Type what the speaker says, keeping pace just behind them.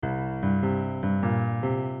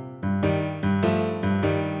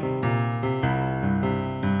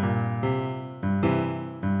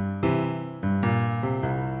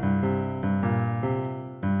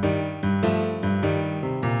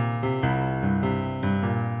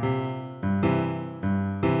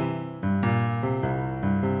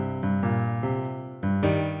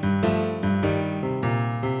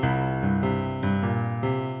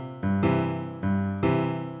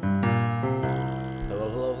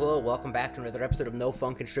hello, welcome back to another episode of No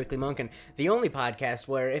Funk and Strictly Monkin', the only podcast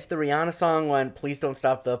where if the Rihanna song went, please don't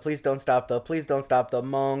stop the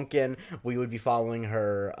monkin', we would be following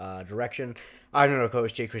her direction. I'm your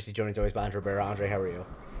co-host, Jay Christie, joined as always by Andre Rivera. Andre, how are you?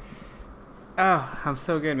 Oh, I'm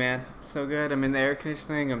so good, man. So good. I'm in the air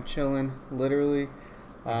conditioning. I'm chilling, literally.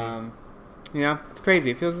 It's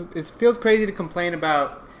crazy. It feels crazy to complain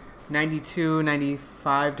about 92,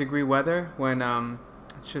 95 degree weather when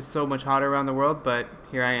it's just so much hotter around the world, but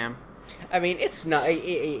here I am. I mean, it's not.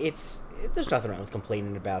 There's nothing wrong with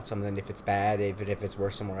complaining about something if it's bad, if it's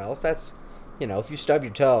worse somewhere else. That's, if you stub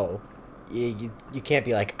your toe, you can't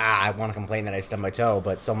be like, I want to complain that I stubbed my toe,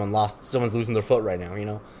 but someone's losing their foot right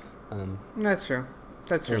now. That's true.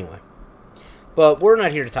 Anyway, but we're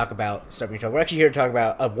not here to talk about stubbing your toe. We're actually here to talk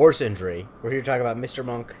about a worse injury. We're here to talk about Mr.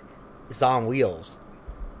 Monk is on wheels.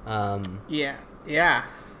 Yeah.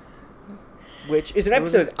 Which is an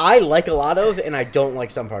episode I like a lot of, and I don't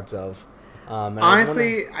like some parts of.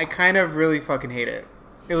 Honestly, I kind of really fucking hate it.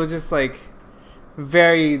 It was just it's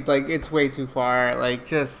way too far. Like,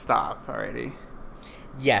 just stop already.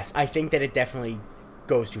 Yes, I think that it definitely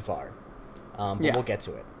goes too far. But we'll get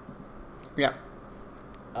to it. Yeah.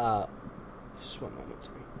 Just one moment,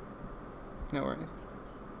 sorry. No worries.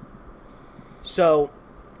 So,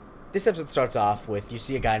 this episode starts off with, you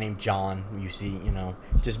see a guy named John, who you see,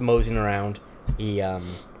 just moseying around. He,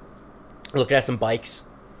 looking at some bikes,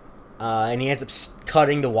 and he ends up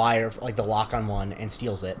cutting the wire, like the lock on one, and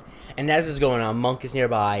steals it. And as this is going on, Monk is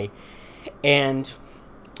nearby, and,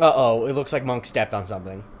 it looks like Monk stepped on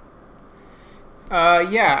something. What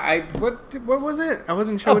was it? I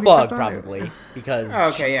wasn't sure. A bug, probably, because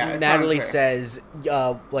Natalie says,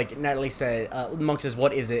 Monk says,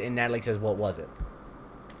 "What is it?" And Natalie says, "What was it?"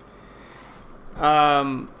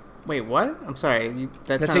 Wait, what? I'm sorry.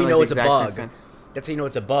 That's how you know it's a bug. That's how you know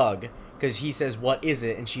it's a bug, because he says, "What is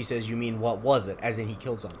it?" and she says, "You mean what was it?" As in he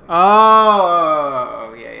killed something.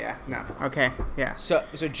 Oh, yeah. No, okay, yeah. So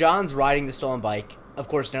John's riding the stolen bike. Of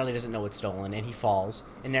course, Natalie doesn't know it's stolen, and he falls.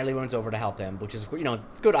 And Natalie runs over to help him, which is,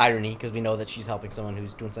 good irony, because we know that she's helping someone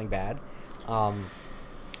who's doing something bad. And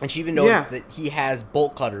she even noticed that he has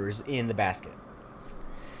bolt cutters in the basket.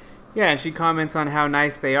 Yeah, and she comments on how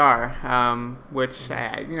nice they are, which,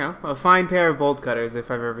 a fine pair of bolt cutters if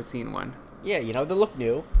I've ever seen one. Yeah, they look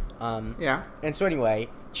new. Yeah. And so anyway,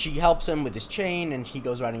 she helps him with his chain, and he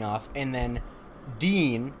goes riding off. And then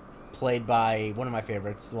Dean, played by one of my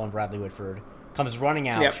favorites, the one Bradley Whitford, comes running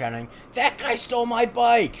out, shouting, "That guy stole my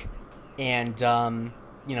bike!" And,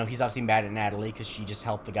 he's obviously mad at Natalie because she just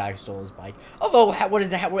helped the guy who stole his bike. Although, how is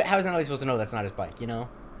Natalie supposed to know that's not his bike,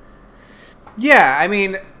 Yeah, I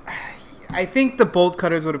mean, I think the bolt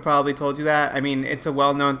cutters would have probably told you that. I mean, it's a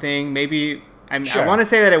well-known thing. Maybe, sure. I want to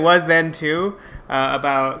say that it was then, too,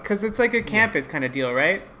 because it's like a campus kind of deal,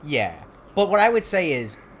 right? Yeah. But what I would say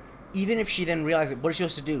is, even if she then realizes, what is she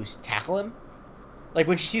supposed to do? Tackle him? Like,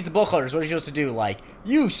 when she sees the bolt cutters, what is she supposed to do? Like,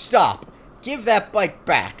 you stop. Give that bike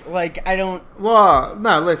back. Like, I don't... Well,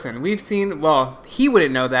 no, listen. We've seen... Well, he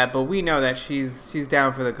wouldn't know that, but we know that she's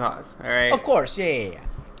down for the cause, all right? Of course, yeah.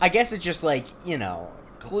 I guess it's just like,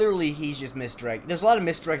 clearly he's just misdirected. There's a lot of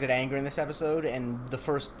misdirected anger in this episode, and the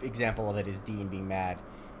first example of it is Dean being mad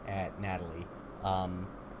at Natalie.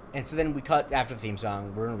 And so then we cut after the theme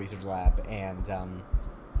song. We're in a research lab, and...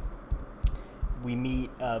 we meet,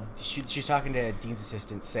 she's talking to Dean's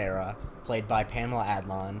assistant, Sarah, played by Pamela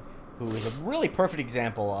Adlon, who is a really perfect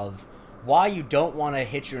example of why you don't want to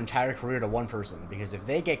hitch your entire career to one person, because if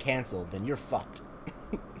they get canceled, then you're fucked.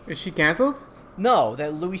 Is she canceled? No,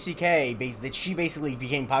 that Louis C.K., that she basically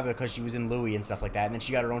became popular because she was in Louis and stuff like that, and then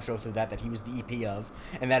she got her own show through that he was the EP of,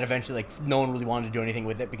 and that eventually, no one really wanted to do anything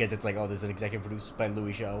with it, because it's like, there's an executive produced by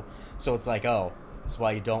Louis show, so it's like, that's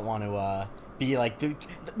why you don't want to, be like,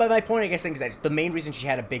 but my point, I guess, is that the main reason she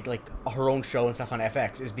had a big, her own show and stuff on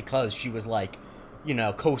FX is because she was,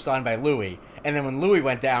 co-signed by Louis. And then when Louis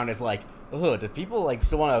went down, it's like, do people,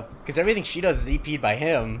 still want to, because everything she does is EP'd by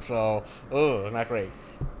him, so, not great.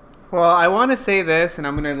 Well, I want to say this, and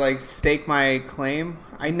I'm going to, stake my claim.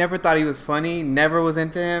 I never thought he was funny, never was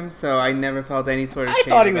into him, so I never felt any sort of I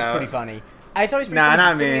thought he was pretty funny. Funny.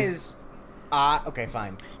 Not the me. Thing is, okay,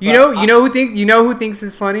 fine. You know who thinks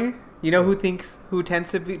is funny? You know who tends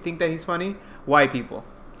to think that he's funny? White people.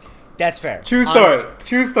 That's fair. True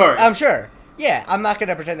story. I'm sure. Yeah, I'm not going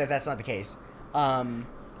to pretend that that's not the case. I'll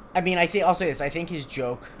say this. I think his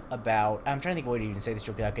joke about... I'm trying to think of a way to even say this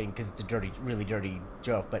joke without getting... Because it's a really dirty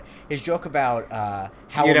joke. But his joke about how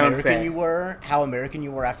American you were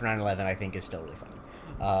after 9/11, I think is still really funny.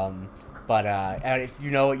 If you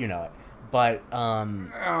know it, you know it. But oh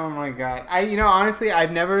my god, honestly,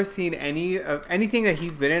 I've never seen anything that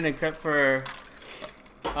he's been in except for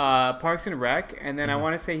Parks and Rec, and then I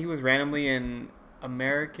want to say he was randomly in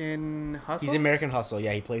American Hustle. He's American Hustle.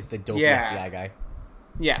 Yeah, he plays the dope FBI guy.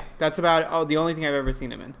 Yeah, that's about the only thing I've ever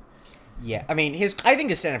seen him in. Yeah, I mean, I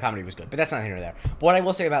think his stand-up comedy was good, but that's not here nor there. But what I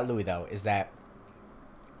will say about Louis, though, is that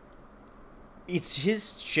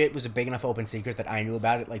his shit was a big enough open secret that I knew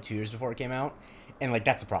about it, like, 2 years before it came out, and, like,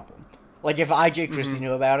 that's a problem. Like, if J. Christie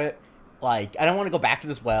knew about it, like, I don't want to go back to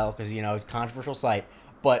this well, because, it's a controversial site,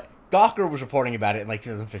 but Gawker was reporting about it in, like,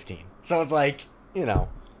 2015. So it's like, Is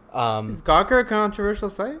Gawker a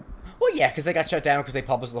controversial site? Well, yeah, because they got shut down because they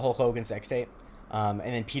published the Hulk Hogan sex tape. And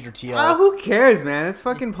then Peter Thiel... Oh, who cares, man? It's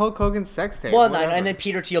fucking Hulk Hogan's sex tape. Well, and then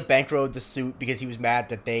Peter Thiel bankroled the suit because he was mad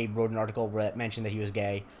that they wrote an article that mentioned that he was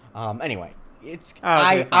gay. Anyway, it's...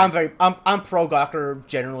 Okay, I'm pro Gawker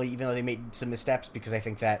generally, even though they made some missteps, because I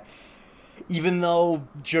think that even though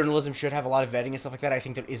journalism should have a lot of vetting and stuff like that, I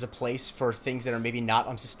think there is a place for things that are maybe not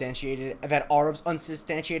unsubstantiated, that are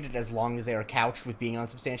unsubstantiated as long as they are couched with being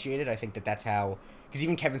unsubstantiated. I think that's how... Because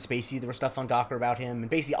even Kevin Spacey, there was stuff on Gawker about him, and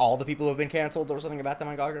basically all the people who have been canceled, there was something about them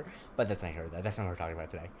on Gawker. But that's not that's not what we're talking about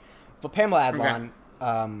today. But Pamela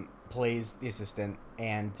Adlon plays the assistant,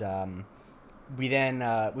 and we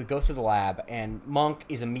go through the lab, and Monk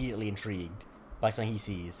is immediately intrigued by something he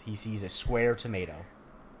sees. He sees a square tomato.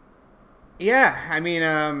 Yeah, I mean,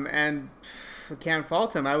 and can't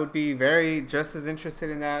fault him. I would be just as interested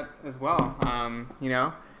in that as well.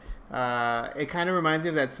 It kind of reminds me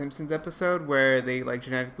of that Simpsons episode where they like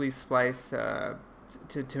genetically splice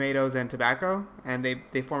tomatoes and tobacco, and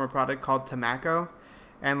they form a product called tobacco,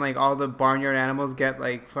 and like all the barnyard animals get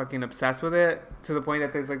like fucking obsessed with it to the point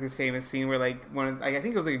that there's like this famous scene where like I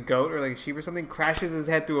think it was like a goat or like a sheep or something crashes his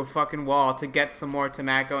head through a fucking wall to get some more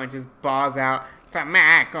tobacco and just baws out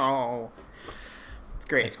tobacco. It's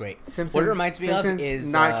great. It's great. Simpsons, what it reminds me of is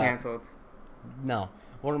not canceled. No.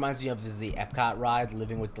 What it reminds me of is the Epcot ride,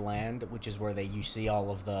 Living with the Land, which is where you see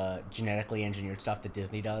all of the genetically engineered stuff that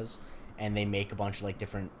Disney does, and they make a bunch of like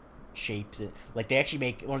different shapes. Like they actually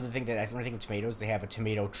make one of the things that when I think of tomatoes, they have a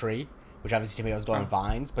tomato tree, which obviously tomatoes grow on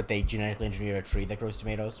vines, but they genetically engineer a tree that grows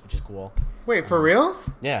tomatoes, which is cool. Wait, for reals?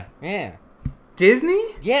 Yeah. Disney?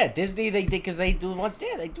 Yeah, Disney. They do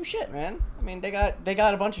shit, man. I mean, they got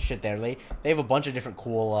a bunch of shit there. They have a bunch of different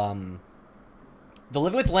cool. The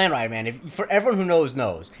Living with the Land ride, man. For everyone who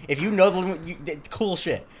knows. If you know it's cool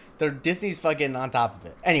shit. Disney's fucking on top of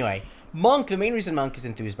it. Anyway, Monk. The main reason Monk is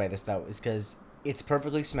enthused by this though is because it's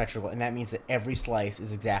perfectly symmetrical, and that means that every slice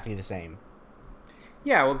is exactly the same.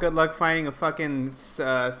 Yeah, well, good luck finding a fucking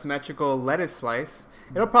symmetrical lettuce slice.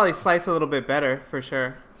 It'll probably slice a little bit better for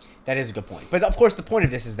sure. That is a good point. But of course, the point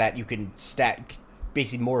of this is that you can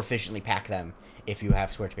basically more efficiently pack them if you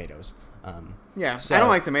have square tomatoes. Yeah, so, I don't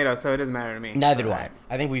like tomatoes, so it doesn't matter to me. Neither do I.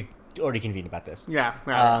 I think we've already convened about this. Yeah.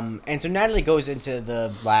 And so Natalie goes into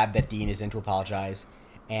the lab that Dean is in to apologize,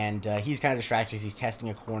 and he's kind of distracted because he's testing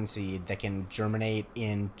a corn seed that can germinate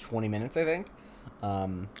in 20 minutes, I think.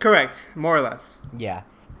 Correct, more or less. Yeah,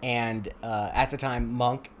 and at the time,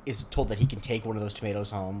 Monk is told that he can take one of those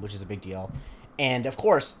tomatoes home, which is a big deal. And of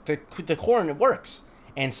course, the corn, it works.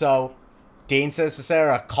 And so Dean says to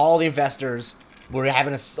Sarah, call the investors. We're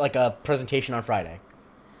having a presentation on Friday.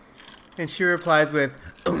 And she replies with,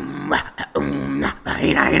 You know what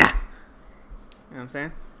I'm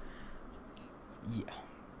saying? Yeah.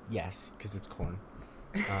 Yes, because it's corn.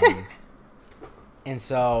 And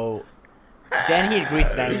so then he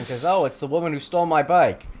greets Natalie and says, oh, it's the woman who stole my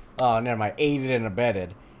bike. Oh, never mind. Aided and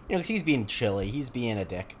abetted. Because he's being chilly. He's being a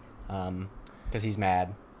dick. Because he's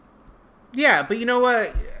mad. Yeah, but you know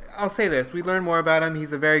what? I'll say this. We learn more about him.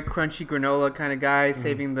 He's a very crunchy granola kind of guy,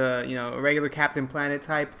 saving the, a regular Captain Planet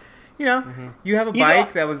type. You have a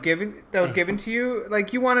bike that was given to you.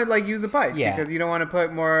 Like, you want to, use a bike because you don't want to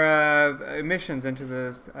put more emissions into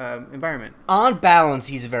this environment. On balance,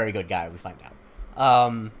 he's a very good guy, we find out.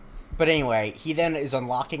 But anyway, he then is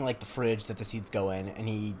unlocking, the fridge that the seeds go in, and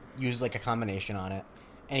he uses, a combination on it.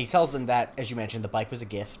 And he tells them that, as you mentioned, the bike was a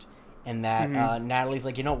gift. And that Natalie's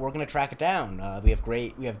like, we're going to track it down. We have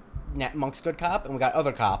Monk's good cop, and we got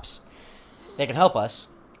other cops. They can help us.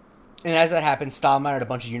 And as that happens, Stahlmeyer and a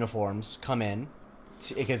bunch of uniforms come in,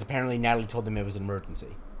 because apparently Natalie told them it was an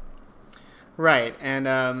emergency. Right, and,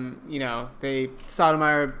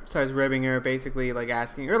 Stahlmeyer starts ribbing her, basically,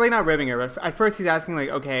 asking, or, not ribbing her, but at first he's asking,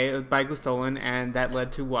 okay, the bike was stolen, and that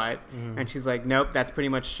led to what? Mm-hmm. And she's like, nope, that's pretty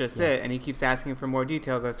much just it, and he keeps asking for more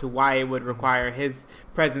details as to why it would require his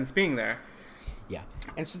presence being there. Yeah,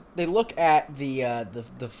 and so they look at the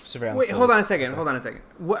surveillance. Wait, footage. hold on a second. Okay. Hold on a second.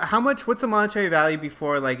 How much? What's the monetary value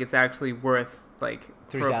before like it's actually worth like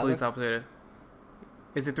for a 3,000? police officer?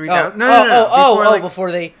 Is it Oh, 3,000? No.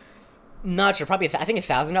 Before they. Not sure. Probably. I think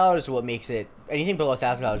 $1,000 is what makes it. Anything below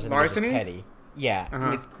 $1,000 is just Larceny? petty. Yeah. I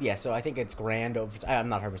Uh-huh. think it's, so I think it's grand over. I'm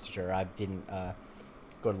not 100% sure. I didn't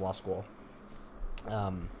go to law school.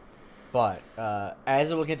 But as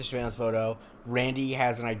they're looking at the surveillance photo, Randy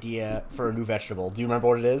has an idea for a new vegetable. Do you remember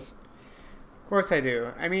what it is? Of course I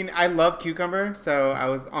do. I mean, I love cucumber, so I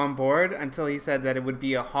was on board until he said that it would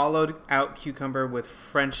be a hollowed out cucumber with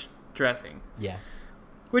French dressing. Yeah.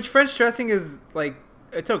 Which French dressing is like,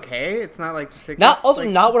 it's okay. It's not like the sickest. Not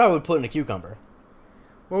what I would put in a cucumber.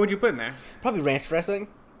 What would you put in there? Probably ranch dressing.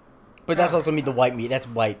 But that's also the white meat. That's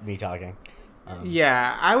white meat talking.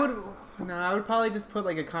 Yeah, I would probably just put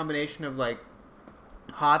like a combination of like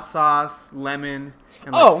hot sauce, lemon,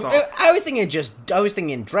 and like salt. I was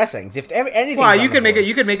thinking dressings. If anything, Well, you could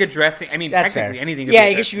make a dressing. I mean, that's technically fair. anything. Yeah,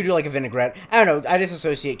 I guess you could do like a vinaigrette. I don't know. I just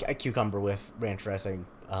associate a cucumber with ranch dressing,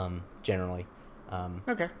 generally.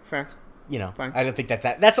 Okay, fair. You know, Fine. I don't think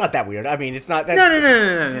that's not that weird. I mean, it's not. That's,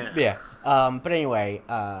 No. Yeah. But anyway.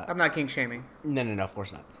 I'm not king shaming. No. Of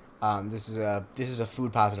course not. This is a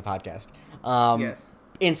food positive podcast. Yes.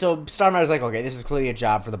 And so Starmire's like, okay, this is clearly a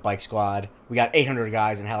job for the bike squad. We got 800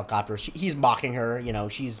 guys in helicopters. He's mocking her. You know,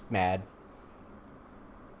 she's mad.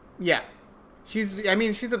 Yeah. She's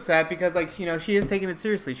upset because, like, you know, she is taking it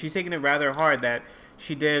seriously. She's taking it rather hard that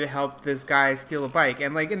she did help this guy steal a bike.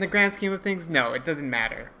 And, like, in the grand scheme of things, no, it doesn't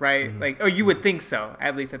matter, right? Mm-hmm. Like, you would think so,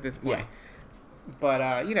 at least at this point. Yeah.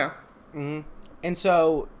 But, you know. Mm-hmm. And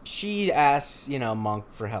so she asks, Monk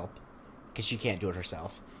for help because she can't do it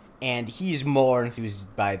herself. And he's more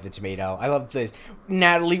enthused by the tomato. I love this.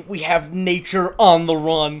 Natalie, we have nature on the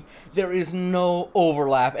run. There is no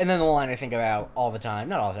overlap. And then the line I think about all the time,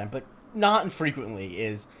 not all the time, but not infrequently,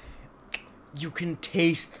 is you can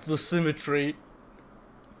taste the symmetry.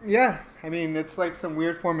 Yeah, I mean, it's like some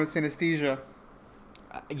weird form of synesthesia.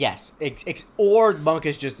 Yes, or Monk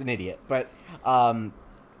is just an idiot, but probably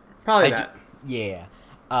that. Yeah.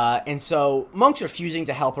 And so Monk's refusing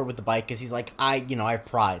to help her with the bike because he's like, I have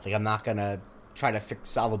pride. Like, I'm not gonna try to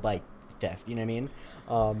solve a bike theft. You know what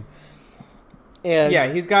I mean? And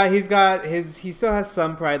yeah, he still has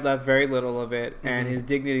some pride left, very little of it, and his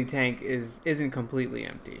dignity tank isn't completely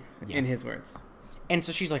empty, in his words. And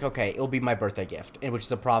so she's like, okay, it'll be my birthday gift, and which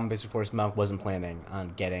is a problem because, of course, Monk wasn't planning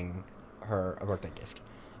on getting her a birthday gift.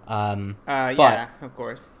 Yeah, of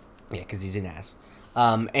course. Yeah, because he's an ass.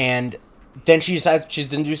 And then she decides she's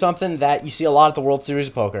going to do something that you see a lot at the World Series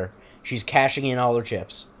of Poker. She's cashing in all her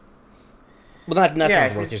chips. Well, not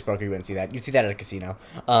the World Series of Poker. You wouldn't see that. You'd see that at a casino.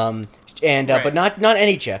 Right. But not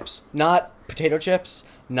any chips. Not potato chips.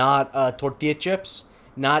 Not tortilla chips.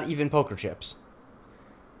 Not even poker chips.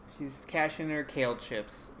 She's cashing her kale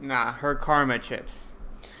chips. Nah, her karma chips.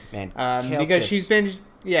 Man, because chips.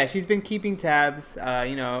 she's been keeping tabs,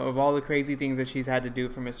 of all the crazy things that she's had to do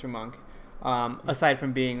for Mr. Monk. Aside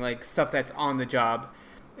from being like stuff that's on the job,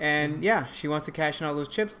 and she wants to cash in all those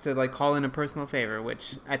chips to like call in a personal favor,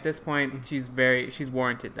 which at this point she's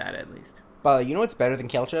warranted that at least. But you know what's better than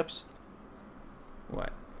kale chips?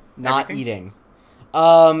 What? Not Everything? eating.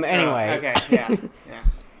 Anyway. Okay. Yeah.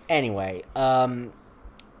 Anyway.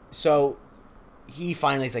 So he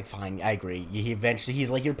finally is like, fine, I agree.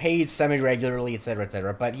 He's like, you're paid semi-regularly, etc.,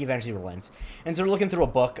 etc. But he eventually relents, and so we're looking through a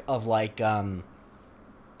book of like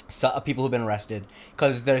people who've been arrested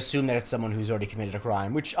because they assume that it's someone who's already committed a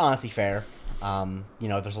crime, which honestly fair.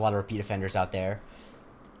 There's a lot of repeat offenders out there,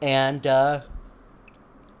 and they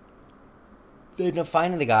end up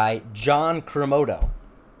finding the guy John Kuramoto.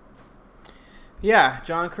 Yeah,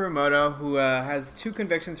 John Kuramoto, who has 2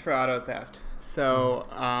 convictions for auto theft. So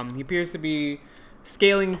he appears to be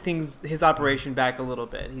scaling his operation back a little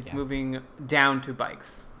bit. He's moving down to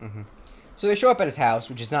bikes. Mm-hmm. So they show up at his house,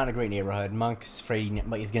 which is not a great neighborhood. Monk's afraid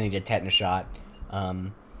he's going to get a tetanus shot.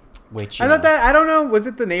 Which I don't know, was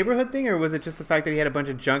it the neighborhood thing or was it just the fact that he had a bunch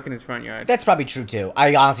of junk in his front yard? That's probably true too.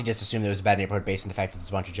 I honestly just assumed it was a bad neighborhood based on the fact that there's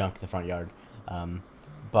a bunch of junk in the front yard.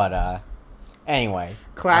 Anyway.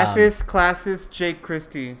 Classist Jake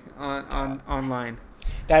Christie online.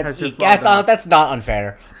 That's not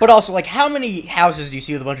unfair. But also, like, how many houses do you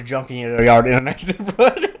see with a bunch of junk in your yard in a nice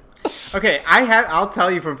neighborhood? Okay, I'll tell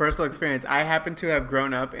you from personal experience, I happen to have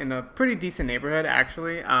grown up in a pretty decent neighborhood,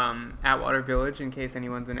 actually, Atwater Village, in case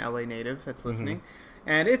anyone's an LA native that's listening. Mm-hmm.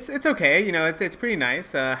 And it's okay, it's pretty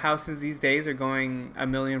nice. Houses these days are going $1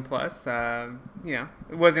 million plus. It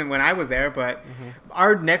wasn't when I was there, but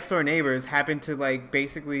our next door neighbors happen to, like,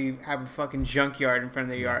 basically have a fucking junkyard in front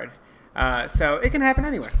of their yard. So it can happen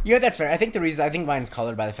anywhere. Yeah, that's fair. I think mine's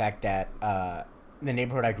colored by the fact that the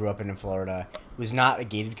neighborhood I grew up in Florida was not a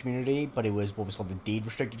gated community, but it was what was called the deed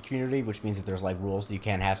restricted community, which means that there's like rules that you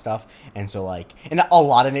can't have stuff. And so like, and a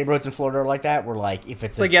lot of neighborhoods in Florida are like that, where like if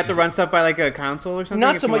it's like you have to run stuff by like a council or something.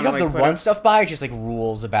 Not so much you have to run stuff by, just like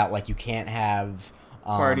rules about like you can't have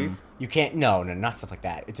parties. You can't no, not stuff like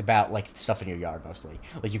that. It's about like stuff in your yard mostly.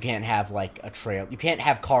 Like you can't have like a trail. You can't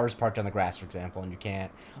have cars parked on the grass, for example, and you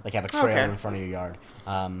can't like have a trail in front of your yard.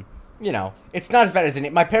 You know, it's not as bad as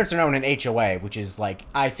my parents are now in an HOA, which is like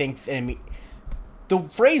the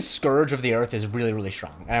phrase "scourge of the earth" is really, really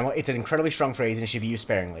strong. And it's an incredibly strong phrase, and it should be used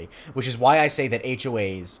sparingly. Which is why I say that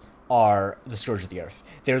HOAs are the scourge of the earth.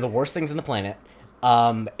 They're the worst things on the planet.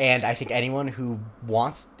 And I think anyone who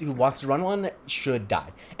wants to run one should die.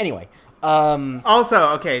 Anyway. Also,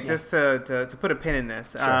 okay, just to put a pin in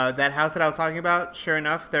this, Sure. that house that I was talking about, sure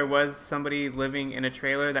enough, there was somebody living in a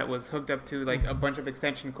trailer that was hooked up to like a bunch of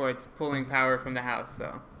extension cords pulling power from the house.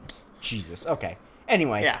 So, Jesus. Okay.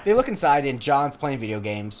 Anyway, Yeah. They look inside, and John's playing video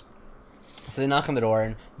games. So they knock on the door,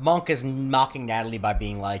 and Monk is mocking Natalie by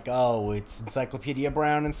being like, "Oh, it's Encyclopedia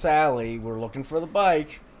Brown and Sally. We're looking for the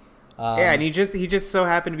bike." yeah, and he just so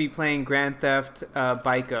happened to be playing Grand Theft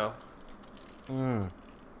Biko.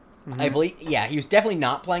 I believe, yeah, he was definitely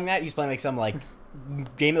not playing that. He was playing like some like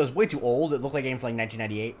game that was way too old. It looked like a game from like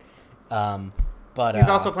 1998. But He's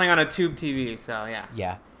also playing on a tube TV, so yeah.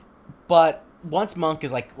 Yeah, but once Monk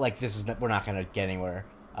is like we're not gonna get anywhere.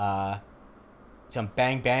 Some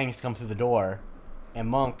bang bangs come through the door, and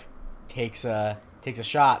Monk takes a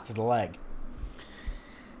shot to the leg.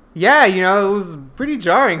 Yeah, you know, it was pretty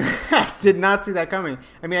jarring. I did not see that coming.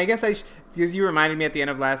 I mean, I guess because you reminded me at the end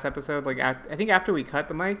of last episode, like I think after we cut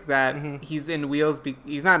the mic, that he's in wheels.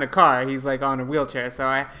 He's not in a car. He's like on a wheelchair. So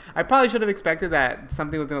I probably should have expected that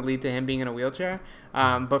something was going to lead to him being in a wheelchair.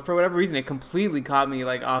 But for whatever reason, it completely caught me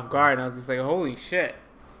like off guard, and I was just like, holy shit.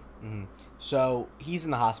 So he's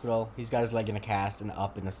in the hospital. He's got his leg in a cast and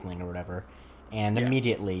up in a sling or whatever, and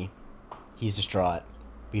immediately he's distraught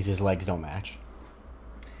because his legs don't match.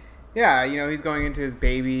 Yeah, you know, he's going into his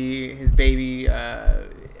baby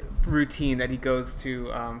routine that he goes to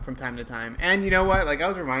from time to time. And you know what? Like, I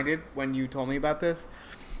was reminded when you told me about this.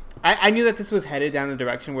 I knew that this was headed down the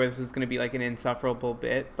direction where this was going to be like an insufferable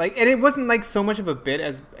bit. Like, and it wasn't like so much of a bit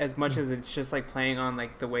as much as it's just like playing on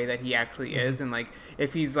like the way that he actually is, and like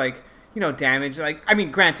if he's like, you know, damaged. Like, I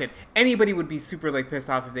mean, granted, anybody would be super like pissed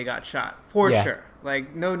off if they got shot for sure.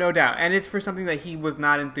 Like, no doubt. And it's for something that he was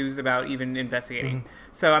not enthused about even investigating.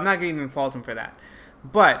 So I'm not going to even fault him for that.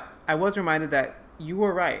 But I was reminded that you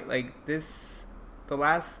were right. Like, the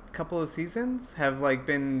last couple of seasons have, like,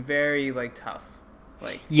 been very, like, tough.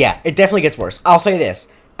 Like, yeah, it definitely gets worse. I'll say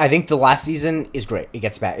this. I think the last season is great. It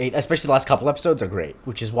gets bad. Especially the last couple episodes are great,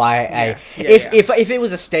 which is why if it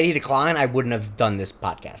was a steady decline, I wouldn't have done this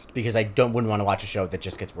podcast because I wouldn't want to watch a show that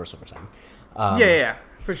just gets worse over time. Yeah,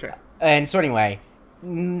 for sure. And so anyway,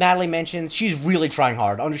 Natalie mentions she's really trying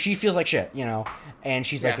hard. She feels like shit, you know. And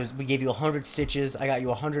she's like, we gave you 100 stitches. I got you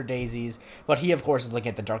 100 daisies. But he, of course, is looking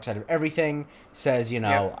at the dark side of everything. Says, you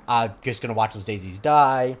know, I'm just going to watch those daisies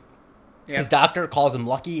die. Yep. His doctor calls him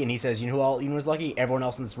lucky. And he says, you know who all was lucky? Everyone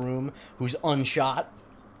else in this room who's unshot.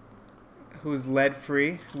 Who's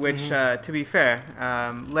lead-free. Which, to be fair,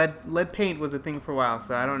 lead paint was a thing for a while.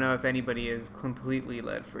 So I don't know if anybody is completely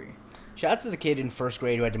lead-free. Shouts to the kid in first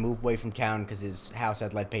grade who had to move away from town because his house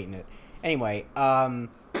had lead paint in it. Anyway,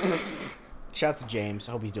 shouts to James.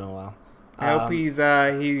 I hope he's doing well. I hope he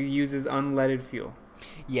uses unleaded fuel.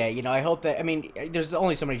 Yeah, you know, I hope that. I mean, there's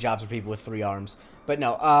only so many jobs for people with 3 arms, but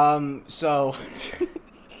no. So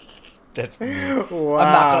that's weird. Wow.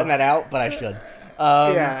 I'm not cutting that out, but I should.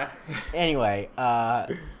 Yeah. Anyway,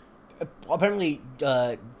 apparently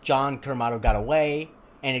John Cormato got away,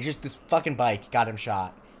 and it just this fucking bike got him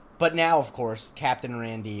shot. But now, of course, Captain and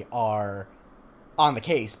Randy are on the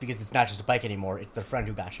case because it's not just a bike anymore; it's their friend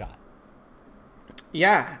who got shot.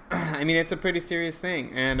 Yeah, I mean it's a pretty serious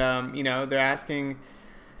thing, and you know they're asking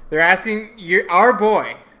our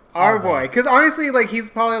boy, because honestly, like he's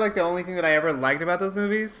probably like the only thing that I ever liked about those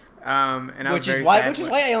movies. And which is why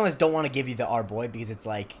I almost don't want to give you the our boy because it's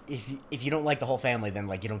like if you don't like the whole family, then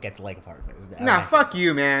like you don't get to like a part of it. Nah, fuck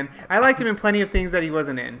you, man. I liked him in plenty of things that he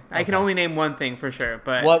wasn't in. Okay. I can only name one thing for sure,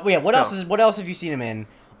 but what else have you seen him in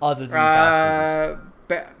other than the Fast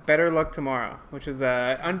movies? Better Luck Tomorrow, which is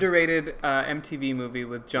a underrated MTV movie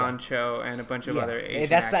with John Cho and a bunch of other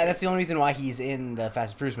Asian actors. That's the only reason why he's in the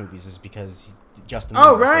Fast and Furious movies is because Justin.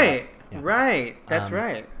 Oh right, that's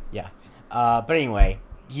right. Yeah, but anyway.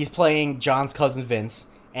 He's playing John's cousin Vince,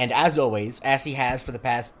 and as always, as he has for the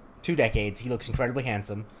past 2 decades, he looks incredibly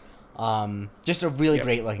handsome. Just a really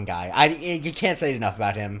great looking guy. You can't say enough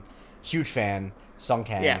about him. Huge fan. Sung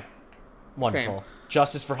Kang. Yeah. Wonderful. Same.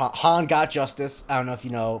 Justice for Han. Han got justice. I don't know if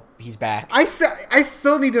you know. He's back. I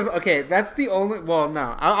still need to. Okay, that's the only. Well,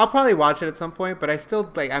 no, I'll probably watch it at some point, but I still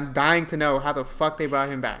I'm dying to know how the fuck they brought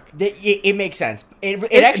him back. It makes sense. It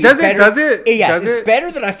actually does it. Does it? Yes, does it's it?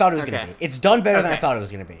 better than I thought it was gonna be. It's done better than I Okay. thought it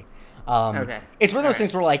was gonna be. Okay. It's one of those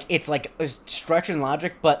things where it's like a stretch in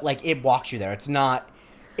logic, but it walks you there. It's not.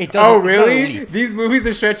 It Oh, doesn't. really? It's not a leap. These movies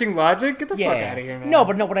are stretching logic? Get the fuck out of here, man. No,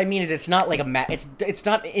 but no. What I mean is, it's not like it's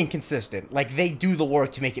not inconsistent. Like they do the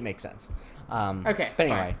work to make it make sense. Okay. But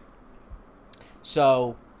anyway,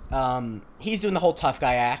 so he's doing the whole tough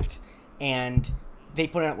guy act, and they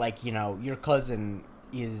put out your cousin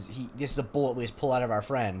this is a bullet we just pull out of our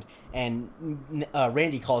friend, and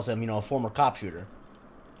Randy calls him a former cop shooter.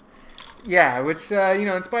 Yeah, which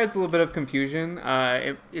inspires a little bit of confusion.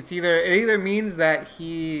 It either means that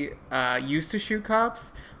he used to shoot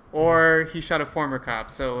cops, or he shot a former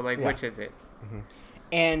cop. So which is it? Mm-hmm.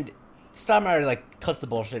 And Steinmeier cuts the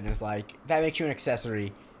bullshit and is like, that makes you an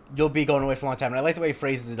accessory. You'll be going away for a long time. And I like the way he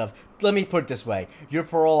phrases it of, let me put it this way, your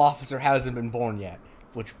parole officer hasn't been born yet.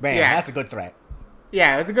 Which, man, that's a good threat.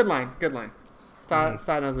 Yeah, it's a good line. Good line. Stott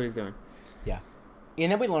knows what he's doing. Yeah.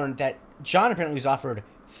 And then we learned that John apparently was offered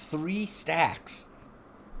 3 stacks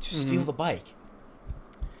to steal the bike.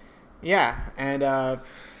 Yeah, and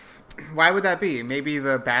why would that be? Maybe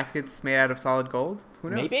the basket's made out of solid gold? Who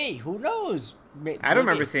knows? Maybe. Who knows? I don't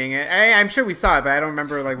remember seeing it. I'm sure we saw it, but I don't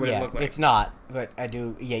remember what it looked like. It's not, but I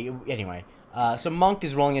do. Yeah, anyway. So Monk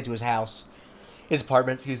is rolling into his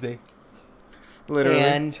apartment, excuse me. Literally.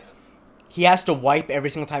 And he has to wipe every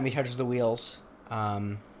single time he touches the wheels,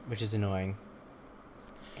 which is annoying.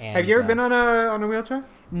 And, have you ever been on a wheelchair?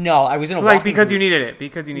 No, I was in a walking because boot. you needed it.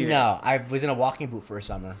 Because you needed it. No, I was in a walking boot for a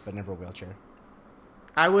summer, but never a wheelchair.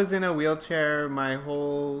 I was in a wheelchair my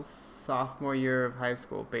whole sophomore year of high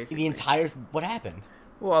school, basically. What happened?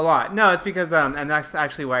 Well, a lot. No, it's because and that's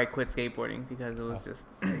actually why I quit skateboarding, because it was just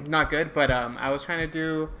not good. But I was trying to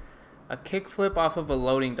do a kickflip off of a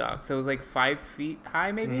loading dock, so it was 5 feet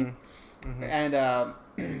high, maybe. Mm-hmm. And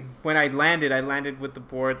when I landed with the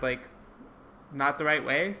board not the right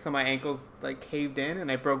way, so my ankles caved in, and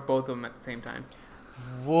I broke both of them at the same time.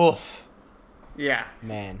 Woof. Yeah.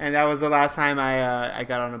 Man. And that was the last time I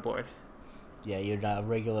got on a board. Yeah, you're not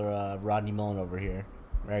regular Rodney Mullen over here.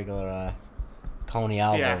 Regular Tony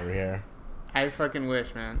Alva over here. I fucking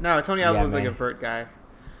wish, man. No, Tony Alva was a vert guy.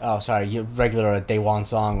 Oh, sorry. You're regular Daewon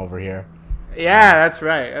Song over here. Yeah, that's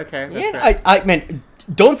right. Okay. That's right. I mean,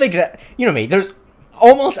 don't think that... You know me. There's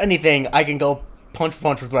almost anything I can go punch for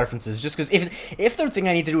punch with references. Just because if the thing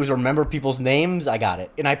I need to do is remember people's names, I got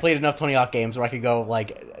it. And I played enough Tony Hawk games where I could go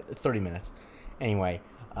 30 minutes. Anyway,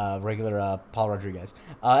 regular Paul Rodriguez.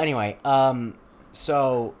 Anyway,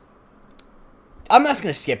 so I'm not going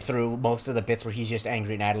to skip through most of the bits where he's just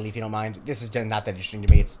angry at Natalie, if you don't mind. This is not that interesting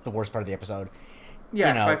to me. It's the worst part of the episode.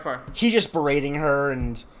 Yeah, by far. He's just berating her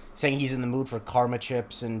and saying he's in the mood for karma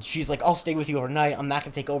chips, and she's like, I'll stay with you overnight. I'm not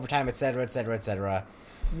going to take overtime, etc., etc., etc.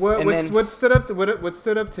 What stood up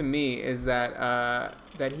to me is that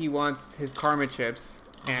that he wants his karma chips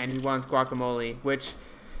and he wants guacamole, which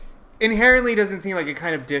inherently doesn't seem like a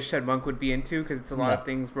kind of dish that Monk would be into, because it's a lot of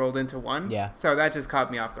things rolled into one. Yeah. So that just caught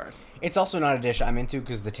me off guard. It's also not a dish I'm into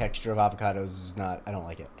because the texture of avocados is not. I don't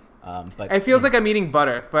like it. But it feels like I'm eating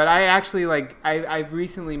butter, but I actually I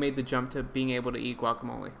recently made the jump to being able to eat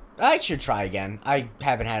guacamole. I should try again. I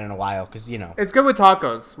haven't had it in a while because it's good with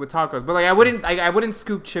tacos. But I wouldn't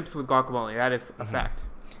scoop chips with guacamole. That is a fact.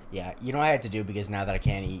 Yeah, I had to do because now that I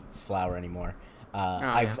can't eat flour anymore,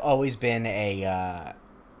 I've always been and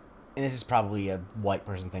this is probably a white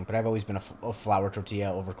person thing, but I've always been a flour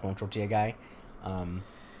tortilla over corn tortilla guy.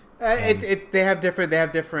 They have different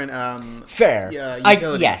fair.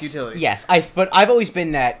 Utilities. Yes. But I've always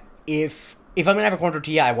been that if I'm gonna have a corn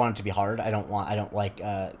tortilla, I want it to be hard. I don't like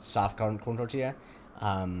soft corn tortilla.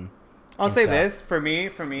 I'll say this for me,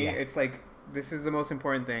 it's this is the most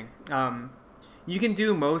important thing. You can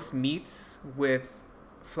do most meats with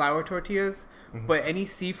flour tortillas, but any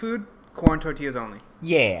seafood, corn tortillas only.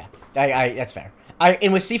 Yeah, I that's fair.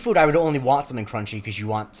 And with seafood, I would only want something crunchy because you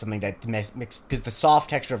want something that mix because the soft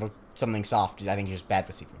texture of something soft, I think, is just bad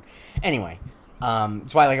with seafood. Anyway,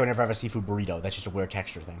 that's why I would never have a seafood burrito. That's just a weird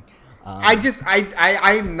texture thing. I'm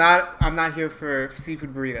not here for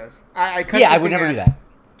seafood burritos. I would never do that.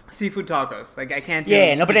 Seafood tacos, I can't do.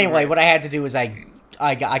 Yeah, no, but anyway, what I had to do was I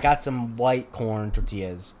got some white corn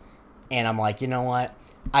tortillas, and I'm like, you know what,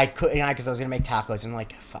 I could, because I was gonna make tacos, and I'm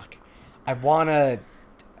like, fuck,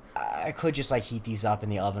 I could just heat these up in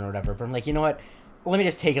the oven or whatever, but I'm like, you know what, let me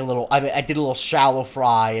just take a little. I did a little shallow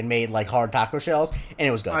fry and made like hard taco shells, and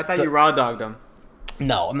it was good. Oh, I thought you raw dogged them.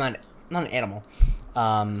 No, I'm not an animal.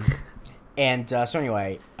 So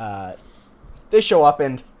anyway, they show up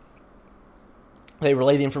and they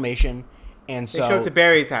relay the information, and so they show up to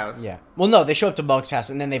Barry's house. Yeah. Well, no, they show up to Monk's house,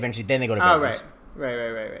 and then they go to Barry's. Oh,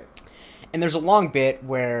 right. And there's a long bit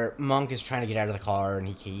where Monk is trying to get out of the car, and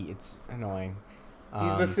it's annoying.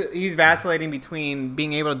 He's vacillating between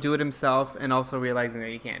being able to do it himself and also realizing that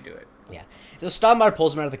he can't do it. Yeah. So Stoudemire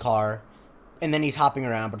pulls him out of the car, and then he's hopping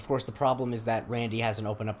around. But of course, the problem is that Randy hasn't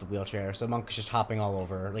opened up the wheelchair, so Monk is just hopping all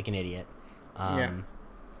over like an idiot. And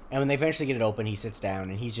when they eventually get it open, he sits down,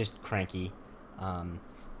 and he's just cranky. And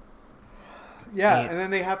then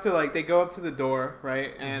they have to they go up to the door,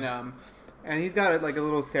 right? And he's got a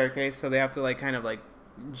little staircase, so they have to kind of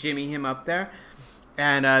jimmy him up there.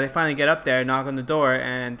 And they finally get up there, knock on the door,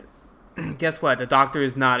 and guess what? The doctor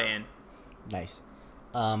is not in. Nice.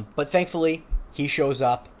 But thankfully, he shows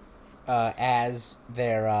up as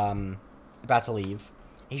they're about to leave.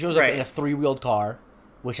 He shows up in a 3-wheeled car,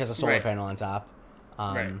 which has a solar panel on top.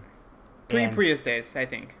 Pre-Prius days, I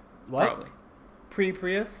think. What? Probably.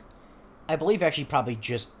 Pre-Prius? I believe actually probably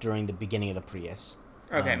just during the beginning of the Prius.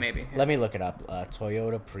 Okay, maybe. Let me look it up.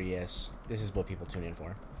 Toyota Prius. This is what people tune in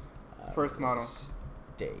for. First model.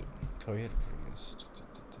 Date. Toyota Prius.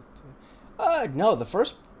 No, the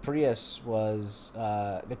first Prius was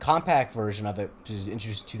the compact version of it, which was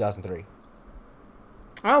introduced in 2003.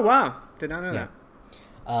 Oh, wow. Did not know that.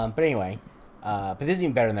 But anyway, but this is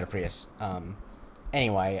even better than a Prius.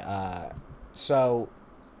 So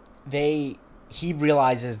he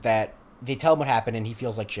realizes that they tell him what happened, and he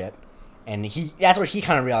feels like shit. And that's where he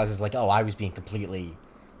kind of realizes, oh, I was being completely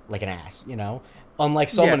like an ass, you know?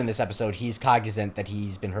 Unlike someone in this episode, he's cognizant that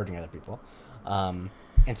he's been hurting other people. And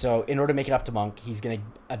so in order to make it up to Monk, he's going to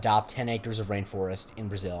adopt 10 acres of rainforest in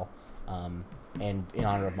Brazil and in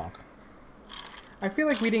honor of Monk. I feel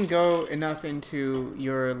like we didn't go enough into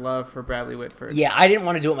your love for Bradley Whitford. Yeah, I didn't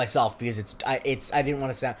want to do it myself because I didn't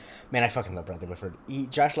want to sound... Man, I fucking love Bradley Whitford.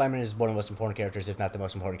 Josh Lyman is one of the most important characters, if not the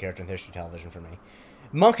most important character in the history of television for me.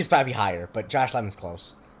 Monk is probably higher, but Josh Lyman's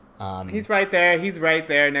close. He's right there. He's right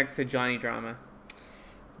there next to Johnny Drama.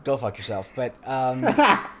 Go fuck yourself. But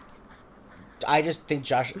I just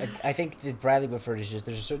think I think that Bradley Whitford is just...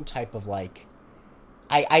 There's a certain type of I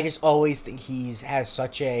just always think has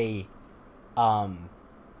such a...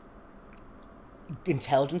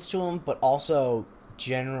 intelligence to him, but also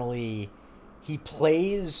generally he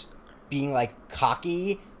plays being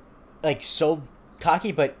cocky, so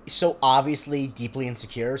cocky, but so obviously deeply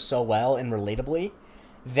insecure so well and relatably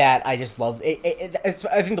that I just love it.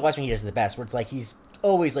 I think the West Wing he does the best, where it's he's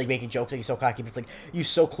always making jokes he's so cocky, but it's you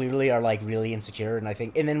so clearly are really insecure, and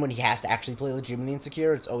then when he has to actually play legitimately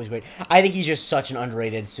insecure, it's always great. I think he's just such an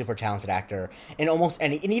underrated, super talented actor, and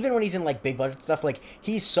and even when he's in big budget stuff,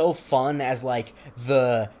 he's so fun as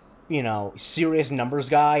the serious numbers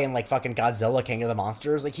guy and fucking Godzilla King of the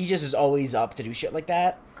Monsters. He just is always up to do shit like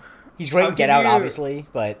that. He's great in Get Out, obviously,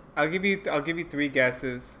 but I'll give you 3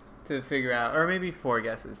 guesses to figure out, or maybe 4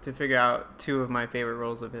 guesses to figure out 2 of my favorite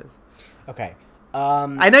roles of his. Okay.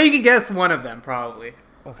 I know you can guess one of them, probably.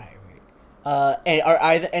 Okay, wait. And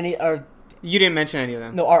are you didn't mention any of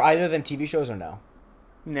them? No, are either of them TV shows or no?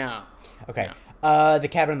 No. Okay. No. The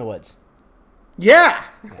Cabin in the Woods. Yeah,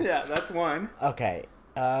 that's one. Okay.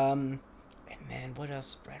 And then what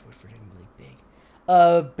else? Brad Whitford didn't really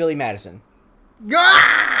big. Billy Madison.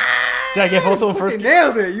 Did I get both of them first?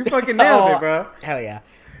 Nailed it. You fucking nailed it, bro. Hell yeah.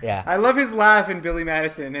 Yeah. I love his laugh in Billy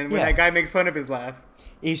Madison, and when that guy makes fun of his laugh.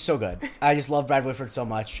 He's so good. I just love Brad Whitford so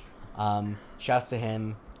much. Shouts to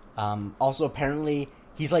him. Also, apparently,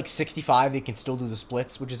 he's 65. He can still do the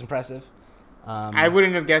splits, which is impressive. I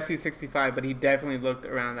wouldn't have guessed he's 65, but he definitely looked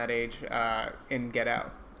around that age in Get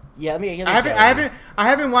Out. Yeah, I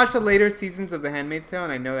haven't watched the later seasons of The Handmaid's Tale,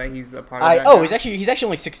 and I know that he's a part of that. Oh, he's actually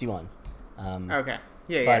only 61. Okay.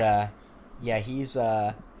 Yeah. But he's.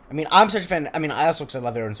 I'm such a fan. I also because I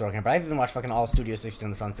love Aaron Sorkin, but I've even watched fucking all Studio 60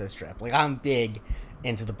 on the Sunset Strip. I'm big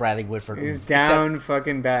into the Bradley Whitford. He's down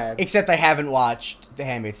fucking bad. Except I haven't watched The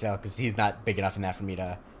Handmaid's Tale because he's not big enough in that for me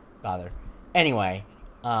to bother. Anyway,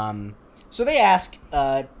 so they ask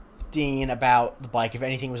Dean about the bike, if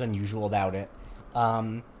anything was unusual about it.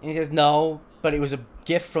 And he says no, but it was a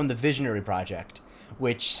gift from the Visionary Project,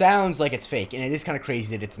 which sounds like it's fake, and it is kind of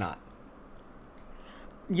crazy that it's not.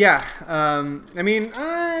 Yeah,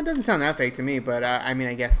 it doesn't sound that fake to me, but I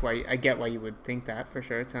get why you would think that for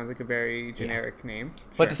sure. It sounds like a very generic name. Sure.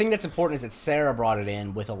 But the thing that's important is that Sarah brought it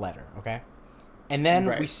in with a letter, okay? And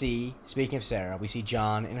then we see, speaking of Sarah, we see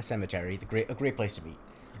John in a cemetery, a great place to meet.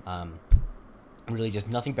 Really, just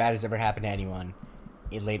nothing bad has ever happened to anyone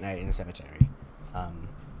in late night in the cemetery.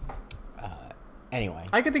 Anyway.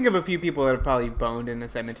 I could think of a few people that have probably boned in the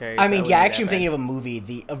cemetery. I mean, yeah, actually I'm thinking of a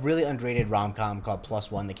movie, a really underrated rom-com called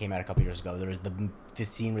Plus One that came out a couple years ago. There was the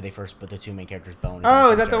scene where they first put the two main characters bone.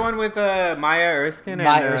 Oh, is that the one with Maya Erskine?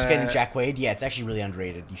 Maya Erskine and Jack Quaid? Yeah, it's actually really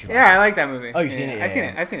underrated. You should watch it. I like that movie. Oh, you've seen it? Yeah,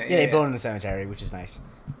 I've seen it. Yeah, they bone in the cemetery, which is nice.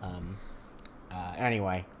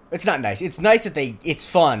 Anyway, it's not nice. It's nice that it's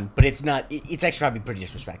fun, but it's not, it's actually probably pretty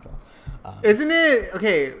disrespectful. Isn't it,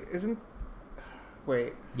 okay,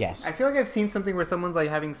 wait. Yes. I feel like I've seen something where someone's like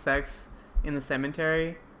having sex in the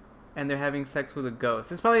cemetery and they're having sex with a ghost.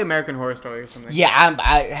 It's probably American Horror Story or something. Yeah,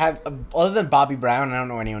 I have, other than Bobby Brown, I don't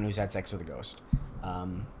know anyone who's had sex with a ghost.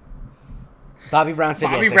 Bobby Brown said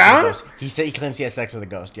he had sex with a ghost. He claims he has sex with a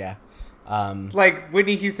ghost, yeah. Like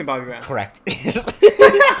Whitney Houston, Bobby Brown. Correct.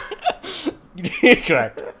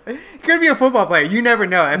 Correct. Could be a football player. You never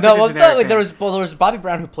know. There was Bobby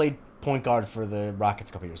Brown who played point guard for the Rockets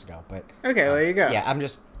a couple years ago, but okay, there you go. Yeah, I'm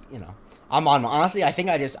just, I'm on. Honestly, I think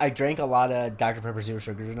I drank a lot of Dr. Pepper Zero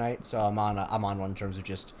Sugar tonight, so I'm on one in terms of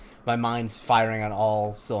just my mind's firing on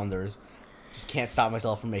all cylinders. Just can't stop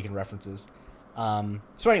myself from making references. So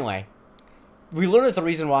anyway, we learned that the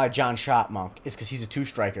reason why John shot Monk is because he's a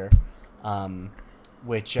two-striker,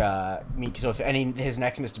 which so if his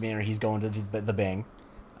next misdemeanor, he's going to the Bing,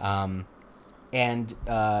 he's going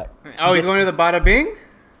to the Bada Bing.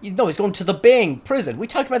 He's going to the Bing prison. We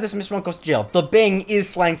talked about this in Mr. Monk Goes to Jail. The Bing is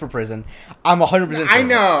slang for prison. I'm 100% sure.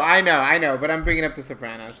 I know, but I'm bringing up The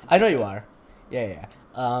Sopranos. I know you are. Yeah.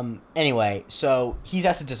 Anyway, so he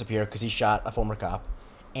has to disappear because he shot a former cop.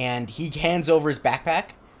 And he hands over his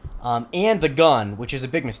backpack and the gun, which is a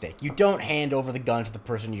big mistake. You don't hand over the gun to the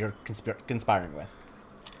person you're conspiring with.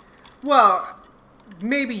 Well,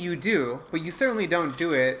 maybe you do, but you certainly don't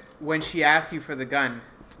do it when she asks you for the gun.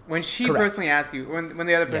 When she Correct. personally asks you, when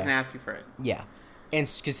the other person asks you for it. Yeah. And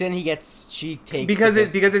because then she takes because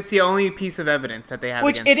it's the only piece of evidence that they have.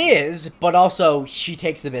 Which it is, but also she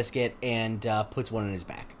takes the biscuit and puts one in his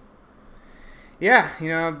back. Yeah,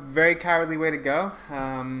 very cowardly way to go.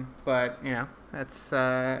 But that's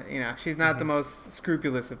she's not the most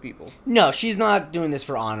scrupulous of people. No, she's not doing this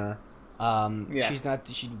for honor. She's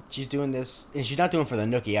not. She's doing this, and she's not doing it for the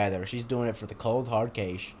nookie either. She's doing it for the cold hard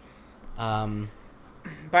cash.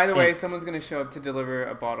 By the way, someone's going to show up to deliver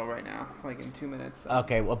a bottle right now, like in 2 minutes. So.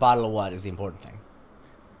 Okay, well, a bottle of what is the important thing?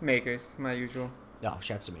 Makers, my usual. Oh,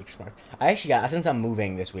 shouts to Makers Mark. I actually since I'm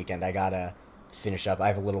moving this weekend, I got to finish up. I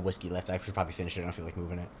have a little whiskey left. I should probably finish it. I don't feel like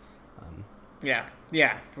moving it. Yeah.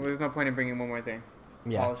 Well, there's no point in bringing one more thing. Just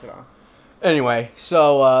polish it off. Anyway,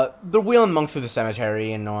 so they're wheeling Monk through the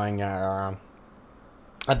cemetery and knowing... honestly,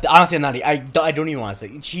 I'm not... I don't even want to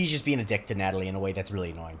say... She's just being a dick to Natalie in a way that's really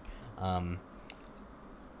annoying. And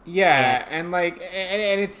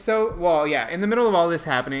it's so well. Yeah, in the middle of all this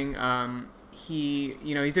happening,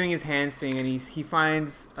 he's doing his hands thing, and he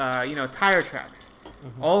finds tire tracks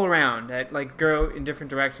all around that go in different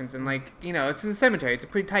directions, and it's a cemetery. It's a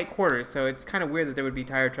pretty tight quarters, so it's kind of weird that there would be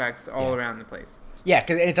tire tracks all around the place. Yeah,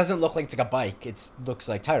 because it doesn't look like it's like a bike. It looks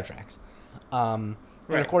like tire tracks. And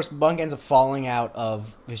of course, Monk ends up falling out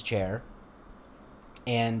of his chair,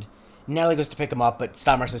 and Natalie goes to pick him up, but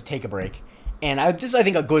Steinmeier says, "Take a break." And this is, I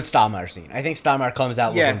think, a good Steinmeier scene. I think Steinmeier comes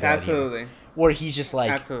out looking good. Yes, absolutely. Here, where he's just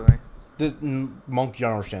like, absolutely. This, Monk, you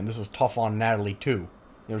don't understand. This is tough on Natalie too.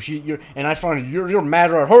 And I find you're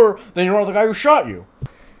madder at her than you are the guy who shot you.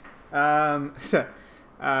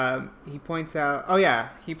 He points out. Oh yeah,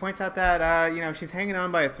 he points out that she's hanging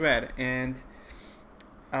on by a thread, and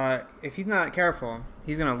if he's not careful,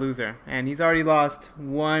 he's gonna lose her. And he's already lost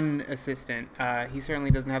one assistant. He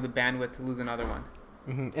certainly doesn't have the bandwidth to lose another one.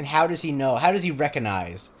 Mm-hmm. And how does he know? How does he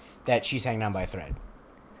recognize that she's hanging on by a thread?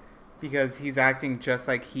 Because he's acting just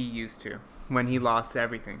like he used to when he lost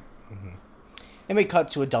everything. Mm-hmm. Then we cut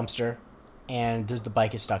to a dumpster, and the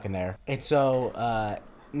bike is stuck in there. And so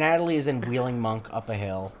Natalie is then wheeling Monk up a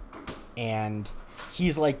hill, and he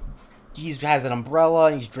has an umbrella,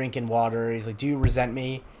 and he's drinking water. He's like, "Do you resent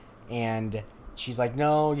me?" And she's like,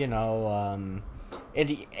 "No,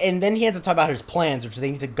 And then he ends up talking about his plans, which they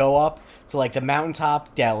need to go up to the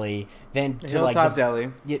mountaintop deli, then to Hilltop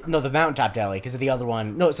Deli. The mountaintop deli, because the other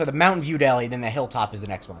one. No, so the Mountain View Deli, then the Hilltop is the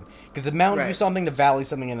next one. Because the Mountain View something, the Valley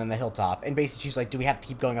something, and then the Hilltop. And basically, she's like, "Do we have to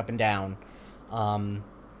keep going up and down?" And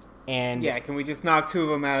can we just knock two of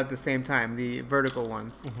them out at the same time, the vertical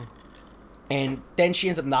ones? Mm-hmm. And then she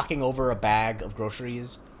ends up knocking over a bag of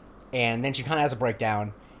groceries, and then she kind of has a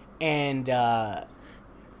breakdown, and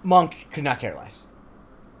Monk could not care less.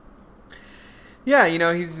 Yeah,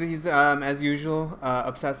 he's as usual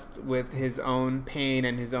obsessed with his own pain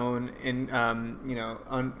and his own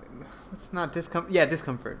what's not discomfort? Yeah,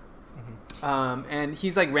 discomfort. And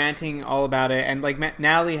he's like ranting all about it, and like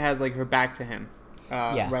Natalie has like her back to him,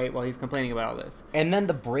 right while he's complaining about all this. And then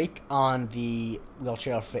the brake on the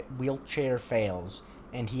wheelchair fails,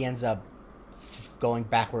 and he ends up going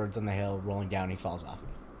backwards on the hill, rolling down. And he falls off.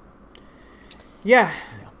 Yeah.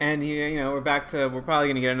 And we're probably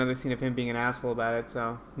gonna get another scene of him being an asshole about it.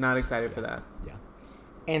 So not excited for that. Yeah.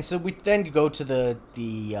 And so we then go to the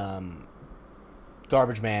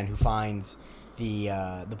garbage man who finds the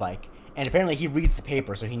bike, and apparently he reads the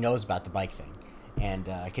paper, so he knows about the bike thing, and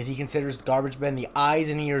because he considers the garbage men the eyes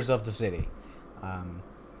and ears of the city.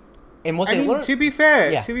 And what they learn, to be fair,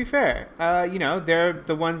 they're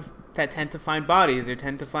the ones that tend to find bodies or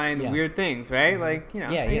tend to find weird things, right?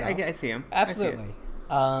 Mm-hmm. I see them. Absolutely.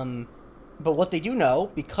 But what they do know,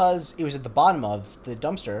 because it was at the bottom of the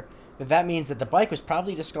dumpster, that means that the bike was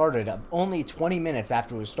probably discarded only 20 minutes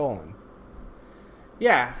after it was stolen.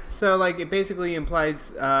 Yeah, so it basically implies,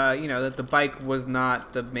 that the bike was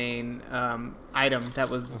not the main item that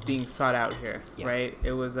was being sought out here, right?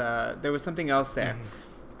 It was there was something else there,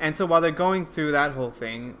 and so while they're going through that whole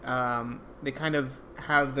thing, they kind of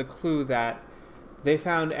have the clue that they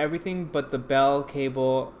found everything but the bell,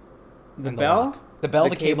 cable, the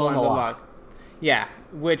cable, and the lock. Yeah,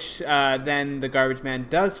 which then the garbage man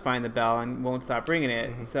does find the bell and won't stop bringing it.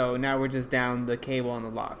 Mm-hmm. So now we're just down the cable and the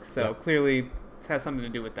lock. So clearly it has something to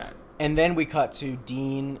do with that. And then we cut to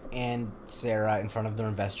Dean and Sarah in front of their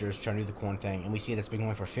investors trying to do the corn thing. And we see that's been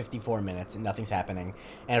going for 54 minutes and nothing's happening.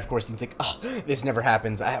 And of course, Dean's like, oh, this never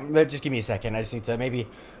happens. Just give me a second. I just need to maybe...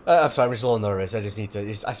 I'm sorry, I'm just a little nervous. I just need to...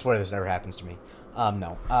 I swear this never happens to me.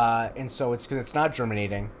 No. And so it's because it's not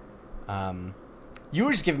germinating. You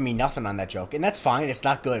were just giving me nothing on that joke. And that's fine. It's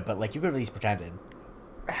not good. But, you could have at least pretended.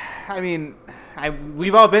 I mean,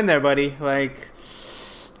 we've all been there, buddy.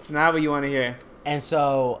 It's not what you want to hear. And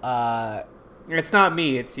so, it's not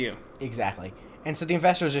me, it's you. Exactly. And so the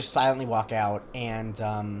investors just silently walk out, and,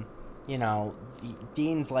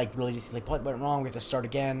 Dean's really just what went wrong? We have to start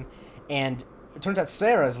again. And it turns out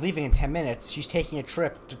Sarah's leaving in 10 minutes. She's taking a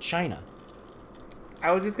trip to China.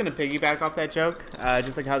 I was just going to piggyback off that joke,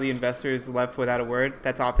 just like how the investors left without a word.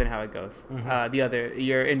 That's often how it goes. Mm-hmm.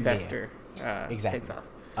 Your investor exactly. takes off.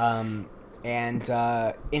 And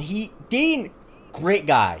Dean, great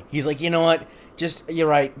guy. He's like, you know what? You're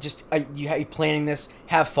right. You planning this.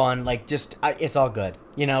 Have fun. It's all good.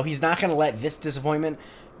 He's not going to let this disappointment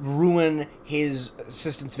ruin his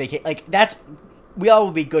assistant's vacation. We all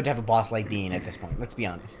would be good to have a boss like Dean at this point. Let's be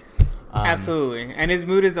honest. Absolutely. And his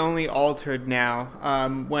mood is only altered now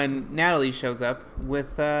when Natalie shows up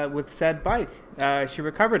with said bike. She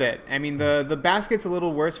recovered it. I mean, the basket's a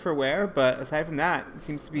little worse for wear, but aside from that, it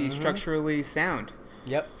seems to be structurally sound.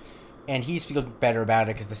 Yep. And he's feeling better about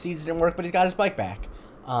it because the seeds didn't work, but he's got his bike back.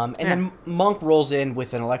 Then Monk rolls in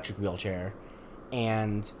with an electric wheelchair,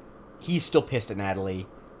 and he's still pissed at Natalie.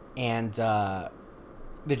 And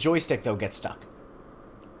the joystick, though, gets stuck.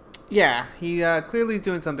 Yeah, he clearly is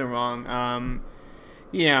doing something wrong.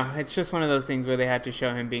 It's just one of those things where they had to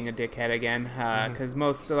show him being a dickhead again, because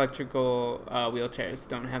most electrical wheelchairs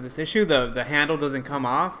don't have this issue. The handle doesn't come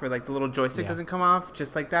off, or the little joystick doesn't come off,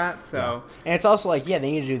 just like that. So, and it's also they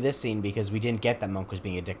need to do this scene because we didn't get that Monk was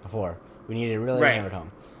being a dick before. We needed to really hammer it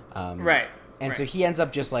home. Right. And so he ends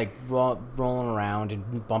up just rolling around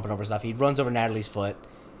and bumping over stuff. He runs over Natalie's foot,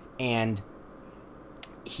 and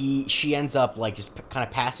she ends up just kind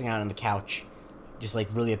of passing out on the couch, just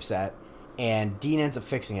really upset. And Dean ends up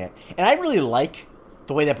fixing it. And I really like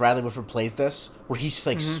the way that Bradley Whitford plays this, where he's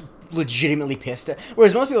just legitimately pissed.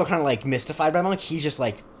 Whereas most people are kind of mystified by Monk. He's just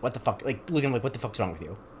what the fuck? Looking what the fuck's wrong with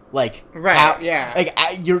you? Right,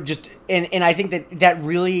 yeah. You're just... And I think that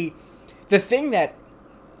really... The thing that...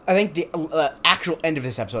 I think the actual end of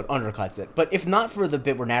this episode undercuts it. But if not for the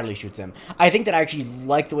bit where Natalie shoots him, I think that I actually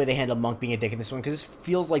like the way they handle Monk being a dick in this one, because this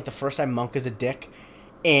feels like the first time Monk is a dick,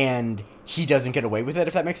 and he doesn't get away with it,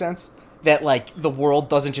 if that makes sense. That, the world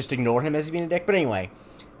doesn't just ignore him as being a dick. But anyway,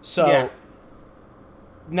 so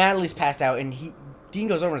Natalie's passed out, and Dean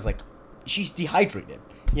goes over and is she's dehydrated,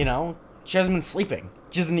 She hasn't been sleeping.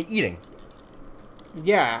 She hasn't been eating.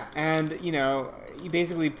 Yeah, and, he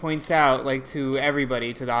basically points out, to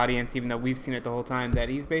everybody, to the audience, even though we've seen it the whole time, that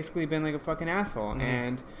he's basically been, a fucking asshole. Mm-hmm.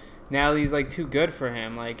 And Natalie's, too good for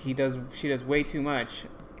him. She does way too much.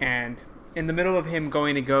 And in the middle of him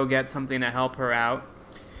going to go get something to help her out,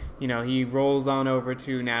 he rolls on over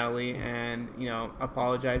to Natalie and,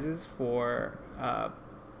 apologizes he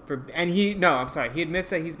admits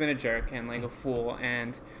that he's been a jerk and, a fool.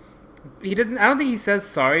 And He doesn't. I don't think he says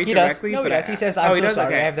sorry He directly. does. No, but he does. He says, "I'm so sorry.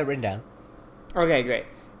 Okay. I have that written down." Okay, great.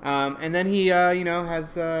 And then he,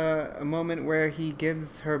 has a moment where he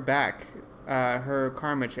gives her back her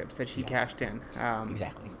karma chips that she cashed in.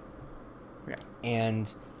 Exactly. Yeah.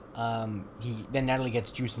 And then Natalie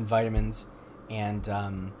gets juice and vitamins, and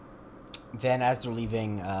then as they're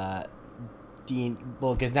leaving, Dean,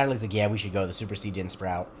 because Natalie's like, yeah, we should go. The super seed didn't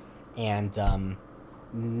sprout, and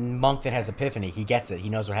Monk then has epiphany. He gets it. He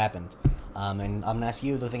knows what happened. And I'm gonna ask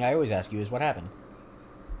you the thing I always ask you is what happened.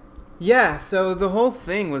 Yeah. So the whole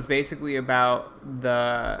thing was basically about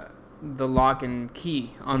the lock and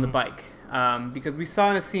key on the bike, because we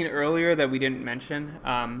saw in a scene earlier that we didn't mention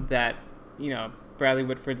that Bradley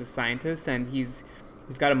Whitford's a scientist and he's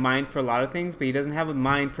got a mind for a lot of things, but he doesn't have a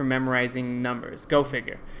mind for memorizing numbers. Go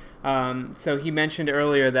figure. So he mentioned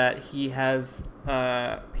earlier that he has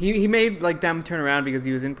he made like them turn around because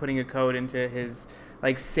he was inputting a code into his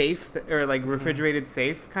like safe or like refrigerated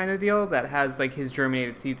safe kind of deal that has like his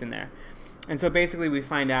germinated seeds in there. And so basically we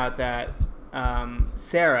find out that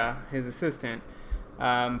Sarah, his assistant,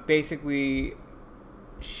 basically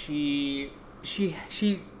she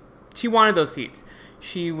wanted those seeds.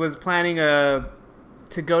 She was planning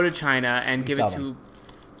to go to China and give it to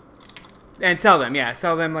and sell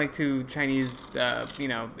them like to Chinese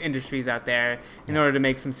industries out there in order to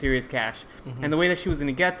make some serious cash. And the way that she was going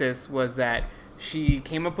to get this was that she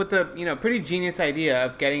came up with a pretty genius idea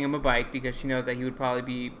of getting him a bike because she knows that he would probably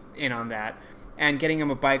be in on that, and getting him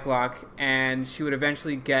a bike lock, and she would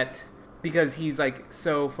eventually get, because he's like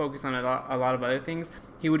so focused on a lot of other things,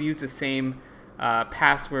 he would use the same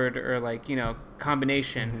password or like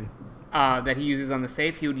combination that he uses on the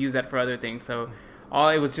safe. He would use that for other things. So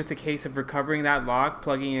it was just a case of recovering that lock,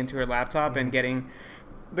 plugging it into her laptop, and getting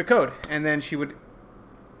the code. And then she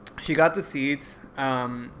got the seeds,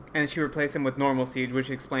 and she replaced them with normal seeds, which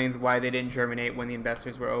explains why they didn't germinate when the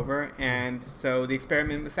investors were over. And so the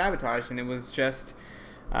experiment was sabotaged, and it was just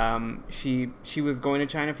she was going to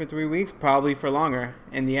China for 3 weeks, probably for longer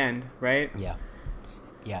in the end, right?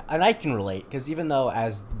 Yeah, and I can relate, because even though,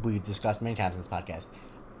 as we've discussed many times in this podcast,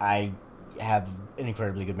 I have an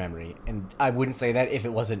incredibly good memory, and I wouldn't say that if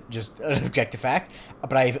it wasn't just an objective fact,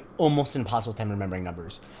 but I have almost an impossible time remembering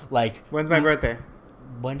numbers. Like, when's my birthday?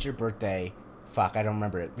 When's your birthday? Fuck, I don't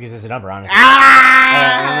remember it, because it's a number, honestly.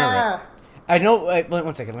 I don't remember it. I know,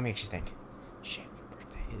 1 second, let me actually think. Shit, your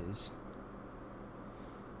birthday is...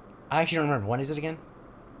 I actually don't remember. When is it again?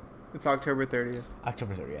 It's October 30th.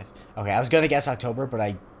 October 30th. Okay, I was going to guess October, but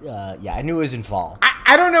I knew it was in fall.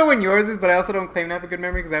 I don't know when yours is, but I also don't claim to have a good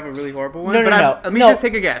memory because I have a really horrible one. No. Let me just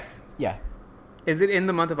take a guess. Yeah. Is it in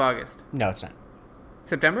the month of August? No, it's not.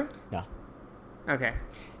 September? No. Okay.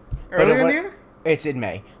 Earlier in the year? It's in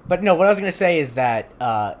May. But no, what I was going to say is that,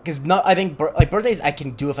 because I think, birthdays I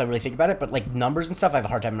can do if I really think about it, but, like, numbers and stuff I have a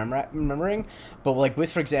hard time remembering. But, like,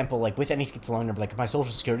 with, for example, like, with anything that's a long number, like, my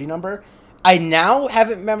social security number, I now have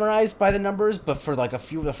it memorized by the numbers, but for, like, the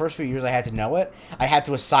first few years I had to know it, I had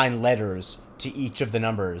to assign letters to each of the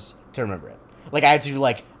numbers to remember it. Like, I had to do,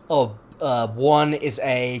 like, 1 is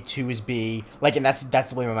A, 2 is B, like, and that's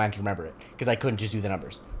the way my mind can remember it, because I couldn't just do the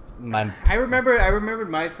numbers. I remembered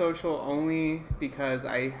my social only because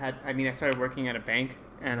I started working at a bank,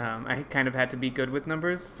 and I kind of had to be good with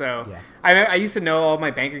numbers. So yeah. I used to know all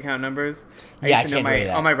my bank account numbers. I used to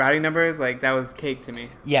know all my routing numbers. Like, that was cake to me.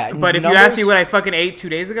 Yeah. But if you asked me what I fucking ate 2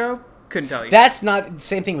 days ago, couldn't tell you. That's not the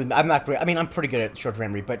same thing with me. I'm not great. I mean, I'm pretty good at short-term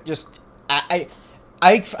memory, but just I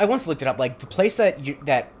once looked it up. Like, the place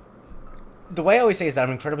the way I always say is that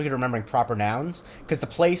I'm incredibly good at remembering proper nouns, because the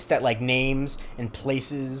place that, like, names and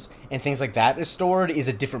places and things like that is stored is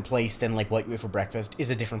a different place than, like, what you eat for breakfast is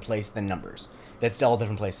a different place than numbers. That's still a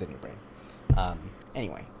different place in your brain.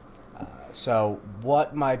 Anyway, so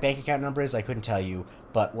what my bank account number is, I couldn't tell you,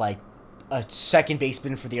 but, like, a second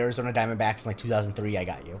baseman for the Arizona Diamondbacks in, like, 2003, I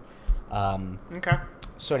got you. Okay.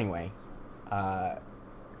 So anyway,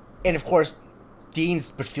 and of course, Dean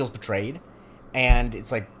feels betrayed, and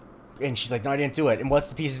it's like, and she's like, no, I didn't do it. And what's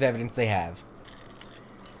the piece of evidence they have?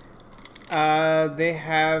 They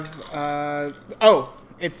have,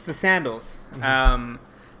 it's the sandals.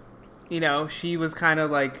 Mm-hmm. She was kind of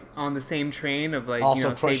like on the same train of like,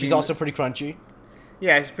 also she's also pretty crunchy.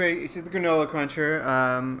 Yeah, she's a granola cruncher.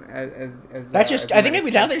 That's just, I think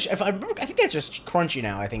if I remember, I think that's just crunchy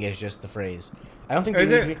now. I think it's just the phrase. I don't think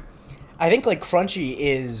I think like crunchy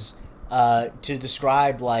is to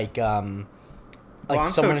describe like I'm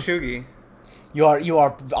someone, so chuggy. You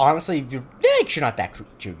are honestly, you're not that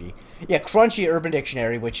chuggy. Yeah, Crunchy Urban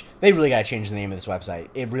Dictionary, which they really gotta change the name of this website.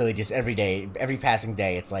 It really just every passing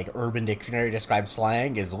day, it's like Urban Dictionary describes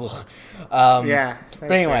slang is. Yeah.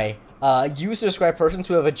 But anyway, Used to describe persons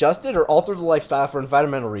who have adjusted or altered the lifestyle for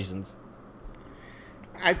environmental reasons.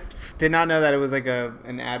 I did not know that it was like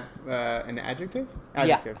an adjective.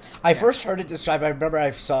 Adjective. Yeah. I first heard it described. I remember I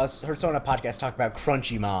heard someone on a podcast talk about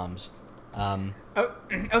crunchy moms. Oh,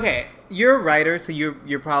 okay. You're a writer, so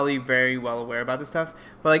you're probably very well aware about this stuff.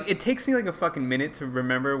 But like, it takes me like a fucking minute to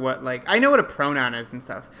remember what like I know what a pronoun is and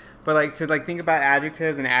stuff. But like to like think about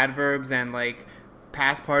adjectives and adverbs and like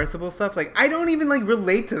past participle stuff, like I don't even like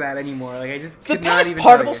relate to that anymore. Like I just the could not even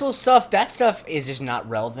past participle stuff. That stuff is just not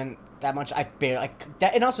relevant that much.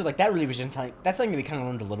 That, and also like that really was just that's something that we kind of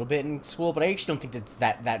learned a little bit in school, but I actually don't think that's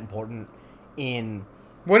that important in.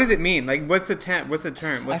 What does it mean? Like, what's the term?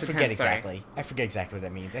 I forget exactly what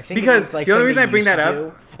that means. I think because it means, like, the only reason I bring that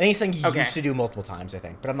up, I think it's something you used to do multiple times. I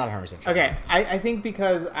think, but I'm not 100% sure. Okay, I think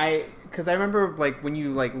because I remember like when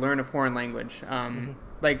you like learn a foreign language,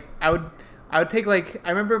 like I would take like I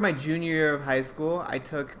remember my junior year of high school, I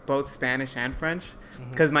took both Spanish and French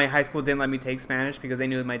because my high school didn't let me take Spanish because they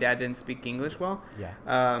knew that my dad didn't speak English well.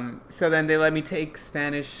 Yeah. So then they let me take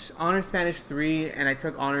honors Spanish 3, and I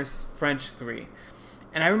took honors French 3.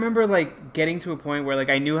 And I remember, like, getting to a point where, like,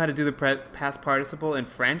 I knew how to do the past participle in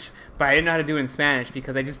French, but I didn't know how to do it in Spanish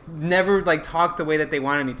because I just never, like, talked the way that they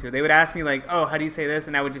wanted me to. They would ask me, like, oh, how do you say this?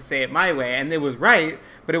 And I would just say it my way. And it was right,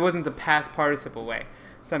 but it wasn't the past participle way.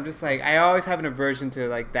 So I'm just, like, I always have an aversion to,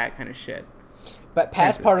 like, that kind of shit. But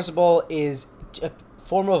past participle is a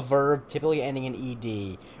form of verb typically ending in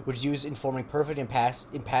ed, which is used in forming perfect in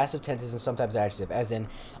passive tenses and sometimes adjective, as in,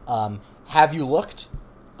 have you looked?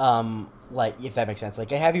 Like, if that makes sense. Like,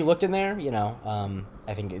 have you looked in there? You know,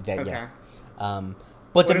 I think that, yeah. But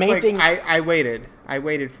what the main thing... I waited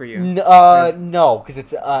for you. No, because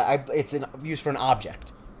it's used for an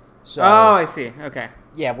object. So, oh, I see. Okay.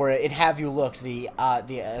 Yeah, where it have you looked,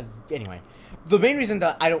 anyway. The main reason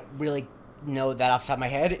that I don't really know that off the top of my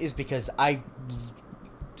head is because I,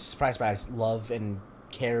 surprise, love and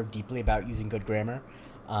care deeply about using good grammar.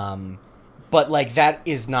 But, like, that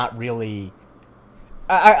is not really...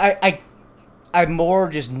 I more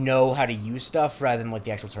just know how to use stuff rather than, like,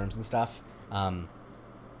 the actual terms and stuff. I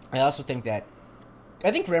also think that... I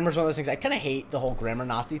think grammar is one of those things... I kind of hate the whole grammar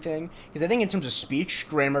Nazi thing. Because I think in terms of speech,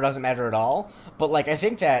 grammar doesn't matter at all. But, like, I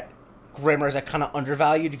think that grammar is kind of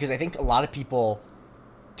undervalued because I think a lot of people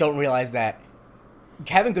don't realize that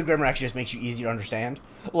having good grammar actually just makes you easier to understand.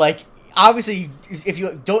 Like, obviously, if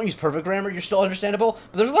you don't use perfect grammar, you're still understandable.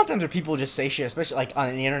 But there's a lot of times where people just say shit, especially like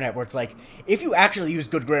on the internet, where it's like, if you actually use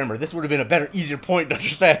good grammar, this would have been a better, easier point to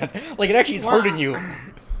understand. Like, it actually is hurting you.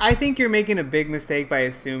 I think you're making a big mistake by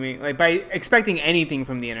assuming, like, by expecting anything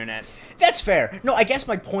from the internet. That's fair. No, I guess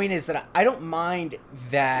my point is that I don't mind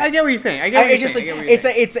that. I get what you're saying. I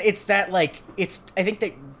think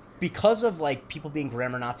that because of like people being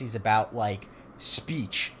grammar Nazis about like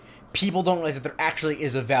speech, people don't realize that there actually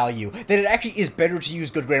is a value, that it actually is better to use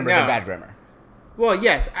good grammar than bad grammar. Well,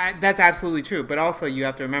 yes, that's absolutely true. But also, you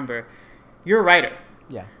have to remember, you're a writer.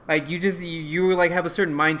 Yeah. Like, you like have a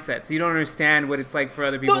certain mindset, so you don't understand what it's like for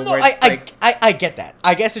other people. No, I get that.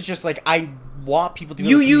 I guess it's just like I want people to be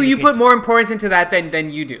able to you put more importance into that than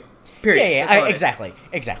you do. Period. Yeah, exactly.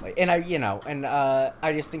 And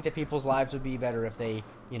I just think that people's lives would be better if they,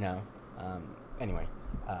 anyway.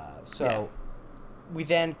 We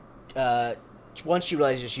then, once she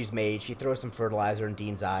realizes she's made, she throws some fertilizer in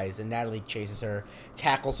Dean's eyes, and Natalie chases her,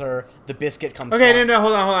 tackles her. The biscuit comes. Okay, no,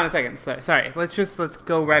 hold on a second. Sorry. Let's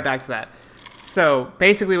go right back to that. So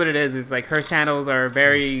basically, what it is like her sandals are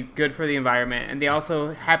very good for the environment, and they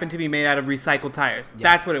also happen to be made out of recycled tires. Yeah.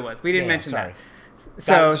 That's what it was. We didn't mention that.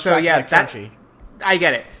 So yeah, I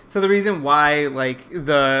get it. So the reason why it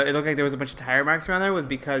looked like there was a bunch of tire marks around there was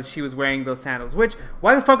because she was wearing those sandals. Which,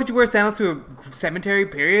 why the fuck would you wear sandals to a cemetery?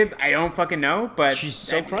 Period. I don't fucking know. But she's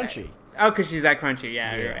so crunchy. Oh, because she's that crunchy.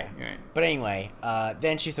 Yeah, you're right. But anyway,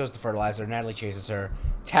 then she throws the fertilizer. Natalie chases her,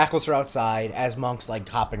 tackles her outside as Monk's like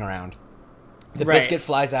hopping around. The biscuit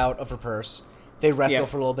flies out of her purse. They wrestle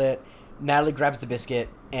for a little bit. Natalie grabs the biscuit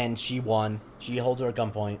and she won. She holds her at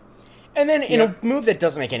gunpoint. And then, in a move that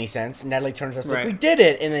doesn't make any sense, Natalie turns to us like, we did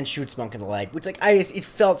it! And then shoots Monk in the leg. Which, like, it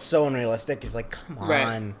felt so unrealistic. It's like, come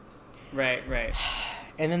on. Right.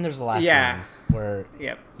 And then there's the last scene where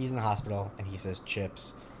he's in the hospital and he says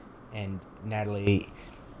chips. And Natalie...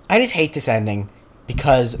 I just hate this ending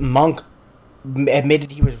because Monk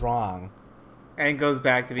admitted he was wrong. And goes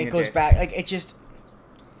back to being It goes back... Like, it just...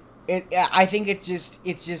 I think it's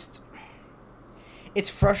just... It's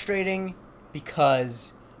frustrating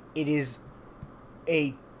because... It is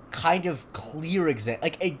a kind of clear example,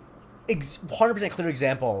 like a 100% clear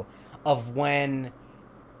example of when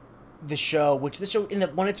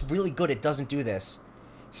when it's really good, it doesn't do this.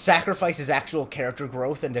 sacrifice his actual character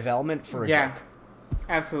growth and development for a joke.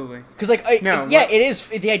 Absolutely. Because, like, it is,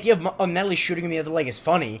 the idea of Natalie shooting him in the other leg is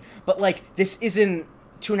funny, but, like, this isn't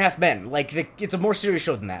Two and a Half Men. Like, it's a more serious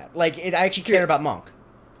show than that. Like, I actually care about Monk.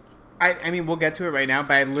 I mean, we'll get to it right now,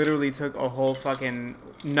 but I literally took a whole fucking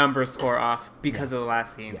number score off because of the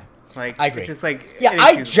last scene. Yeah. Like, I agree. It's just like... Yeah,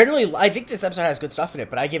 I think this episode has good stuff in it,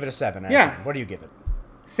 but I give it a 7 out of 10. What do you give it?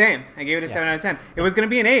 Same. I gave it a 7 out of 10. It was going to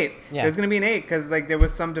be an 8. Yeah. It was going to be an 8 because, like, there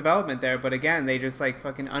was some development there. But, again, they just, like,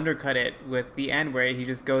 fucking undercut it with the end where he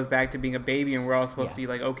just goes back to being a baby and we're all supposed to be,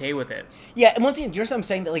 like, okay with it. Yeah, and once again, you know what I'm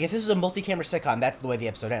saying? That, like, if this is a multi-camera sitcom, that's the way the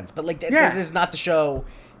episode ends. But, like, that is not the show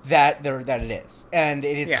that it is. And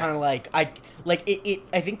it is kind of like...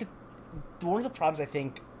 I think that one of the problems I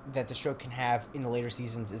think that the show can have in the later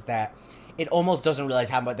seasons is that it almost doesn't realize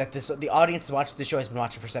how much that the audience who watches the show has been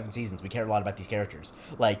watching for 7 seasons. We care a lot about these characters.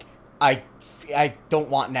 Like, I don't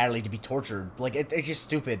want Natalie to be tortured. Like, it's just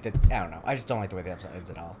stupid that, I don't know. I just don't like the way the episode ends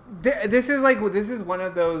at all. This is one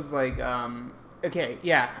of those, like,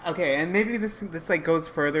 okay, and maybe this like goes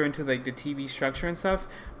further into, like, the TV structure and stuff,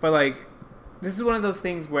 but, like, this is one of those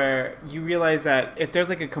things where you realize that if there's,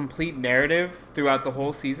 like, a complete narrative throughout the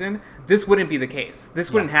whole season, this wouldn't be the case.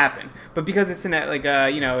 This wouldn't happen. But because it's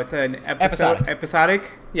it's an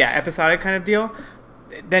episodic kind of deal,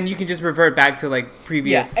 then you can just revert back to, like,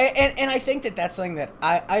 previous... Yeah, and I think that's something that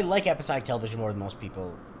I like episodic television more than most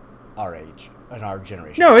people our age and our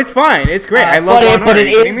generation. No, it's fine. It's great. I love Law & Order.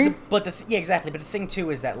 But exactly. But the thing,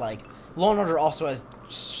 too, is that, like, Law & Order also has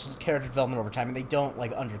character development over time, and they don't,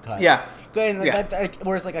 like, undercut. Yeah. And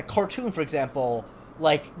whereas, like, a cartoon, for example,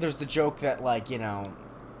 like, there's the joke that, like, you know,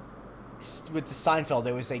 with the Seinfeld,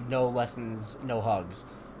 they always say no lessons, no hugs,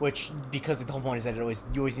 which, because the whole point is that you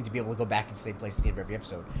always need to be able to go back to the same place at the end of every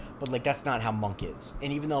episode. But, like, that's not how Monk is.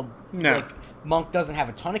 And even though, like, Monk doesn't have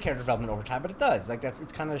a ton of character development over time, but it does. Like,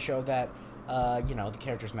 it's kind of a show that, the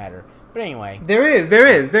characters matter. But anyway. There is.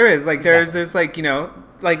 Like, exactly. there's, like, you know,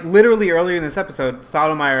 like, literally earlier in this episode,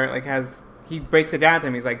 Stottlemyre, like, he breaks it down to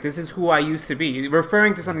him. He's like, this is who I used to be,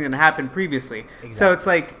 referring to something that happened previously. Exactly. So it's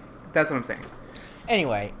like, that's what I'm saying.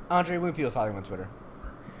 Anyway, Andre, where can people follow you on Twitter?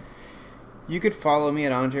 You could follow me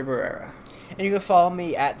at Andre Barrera. And you can follow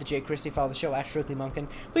me at the J. Christie. Follow the show at Strictly Monkin.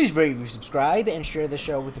 Please rate, review, subscribe, and share the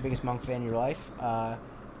show with the biggest Monk fan in your life.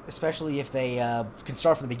 Especially if they can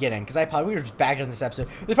start from the beginning. Because we were just bagged on this episode.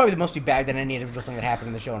 They're probably the most we bagged on any individual thing that happened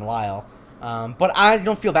in the show in a while. But I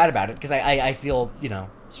don't feel bad about it because I feel,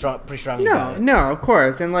 pretty strongly about it. No, of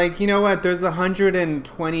course. And, like, you know what? There's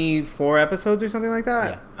 124 episodes or something like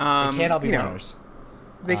that. Yeah. They can't all be winners.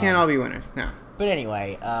 They can't all be winners, no. But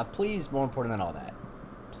anyway, please, more important than all that,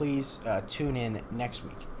 please tune in next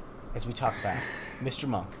week as we talk about Mr.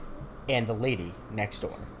 Monk and the lady next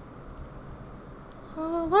door.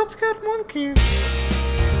 Let's get monkey.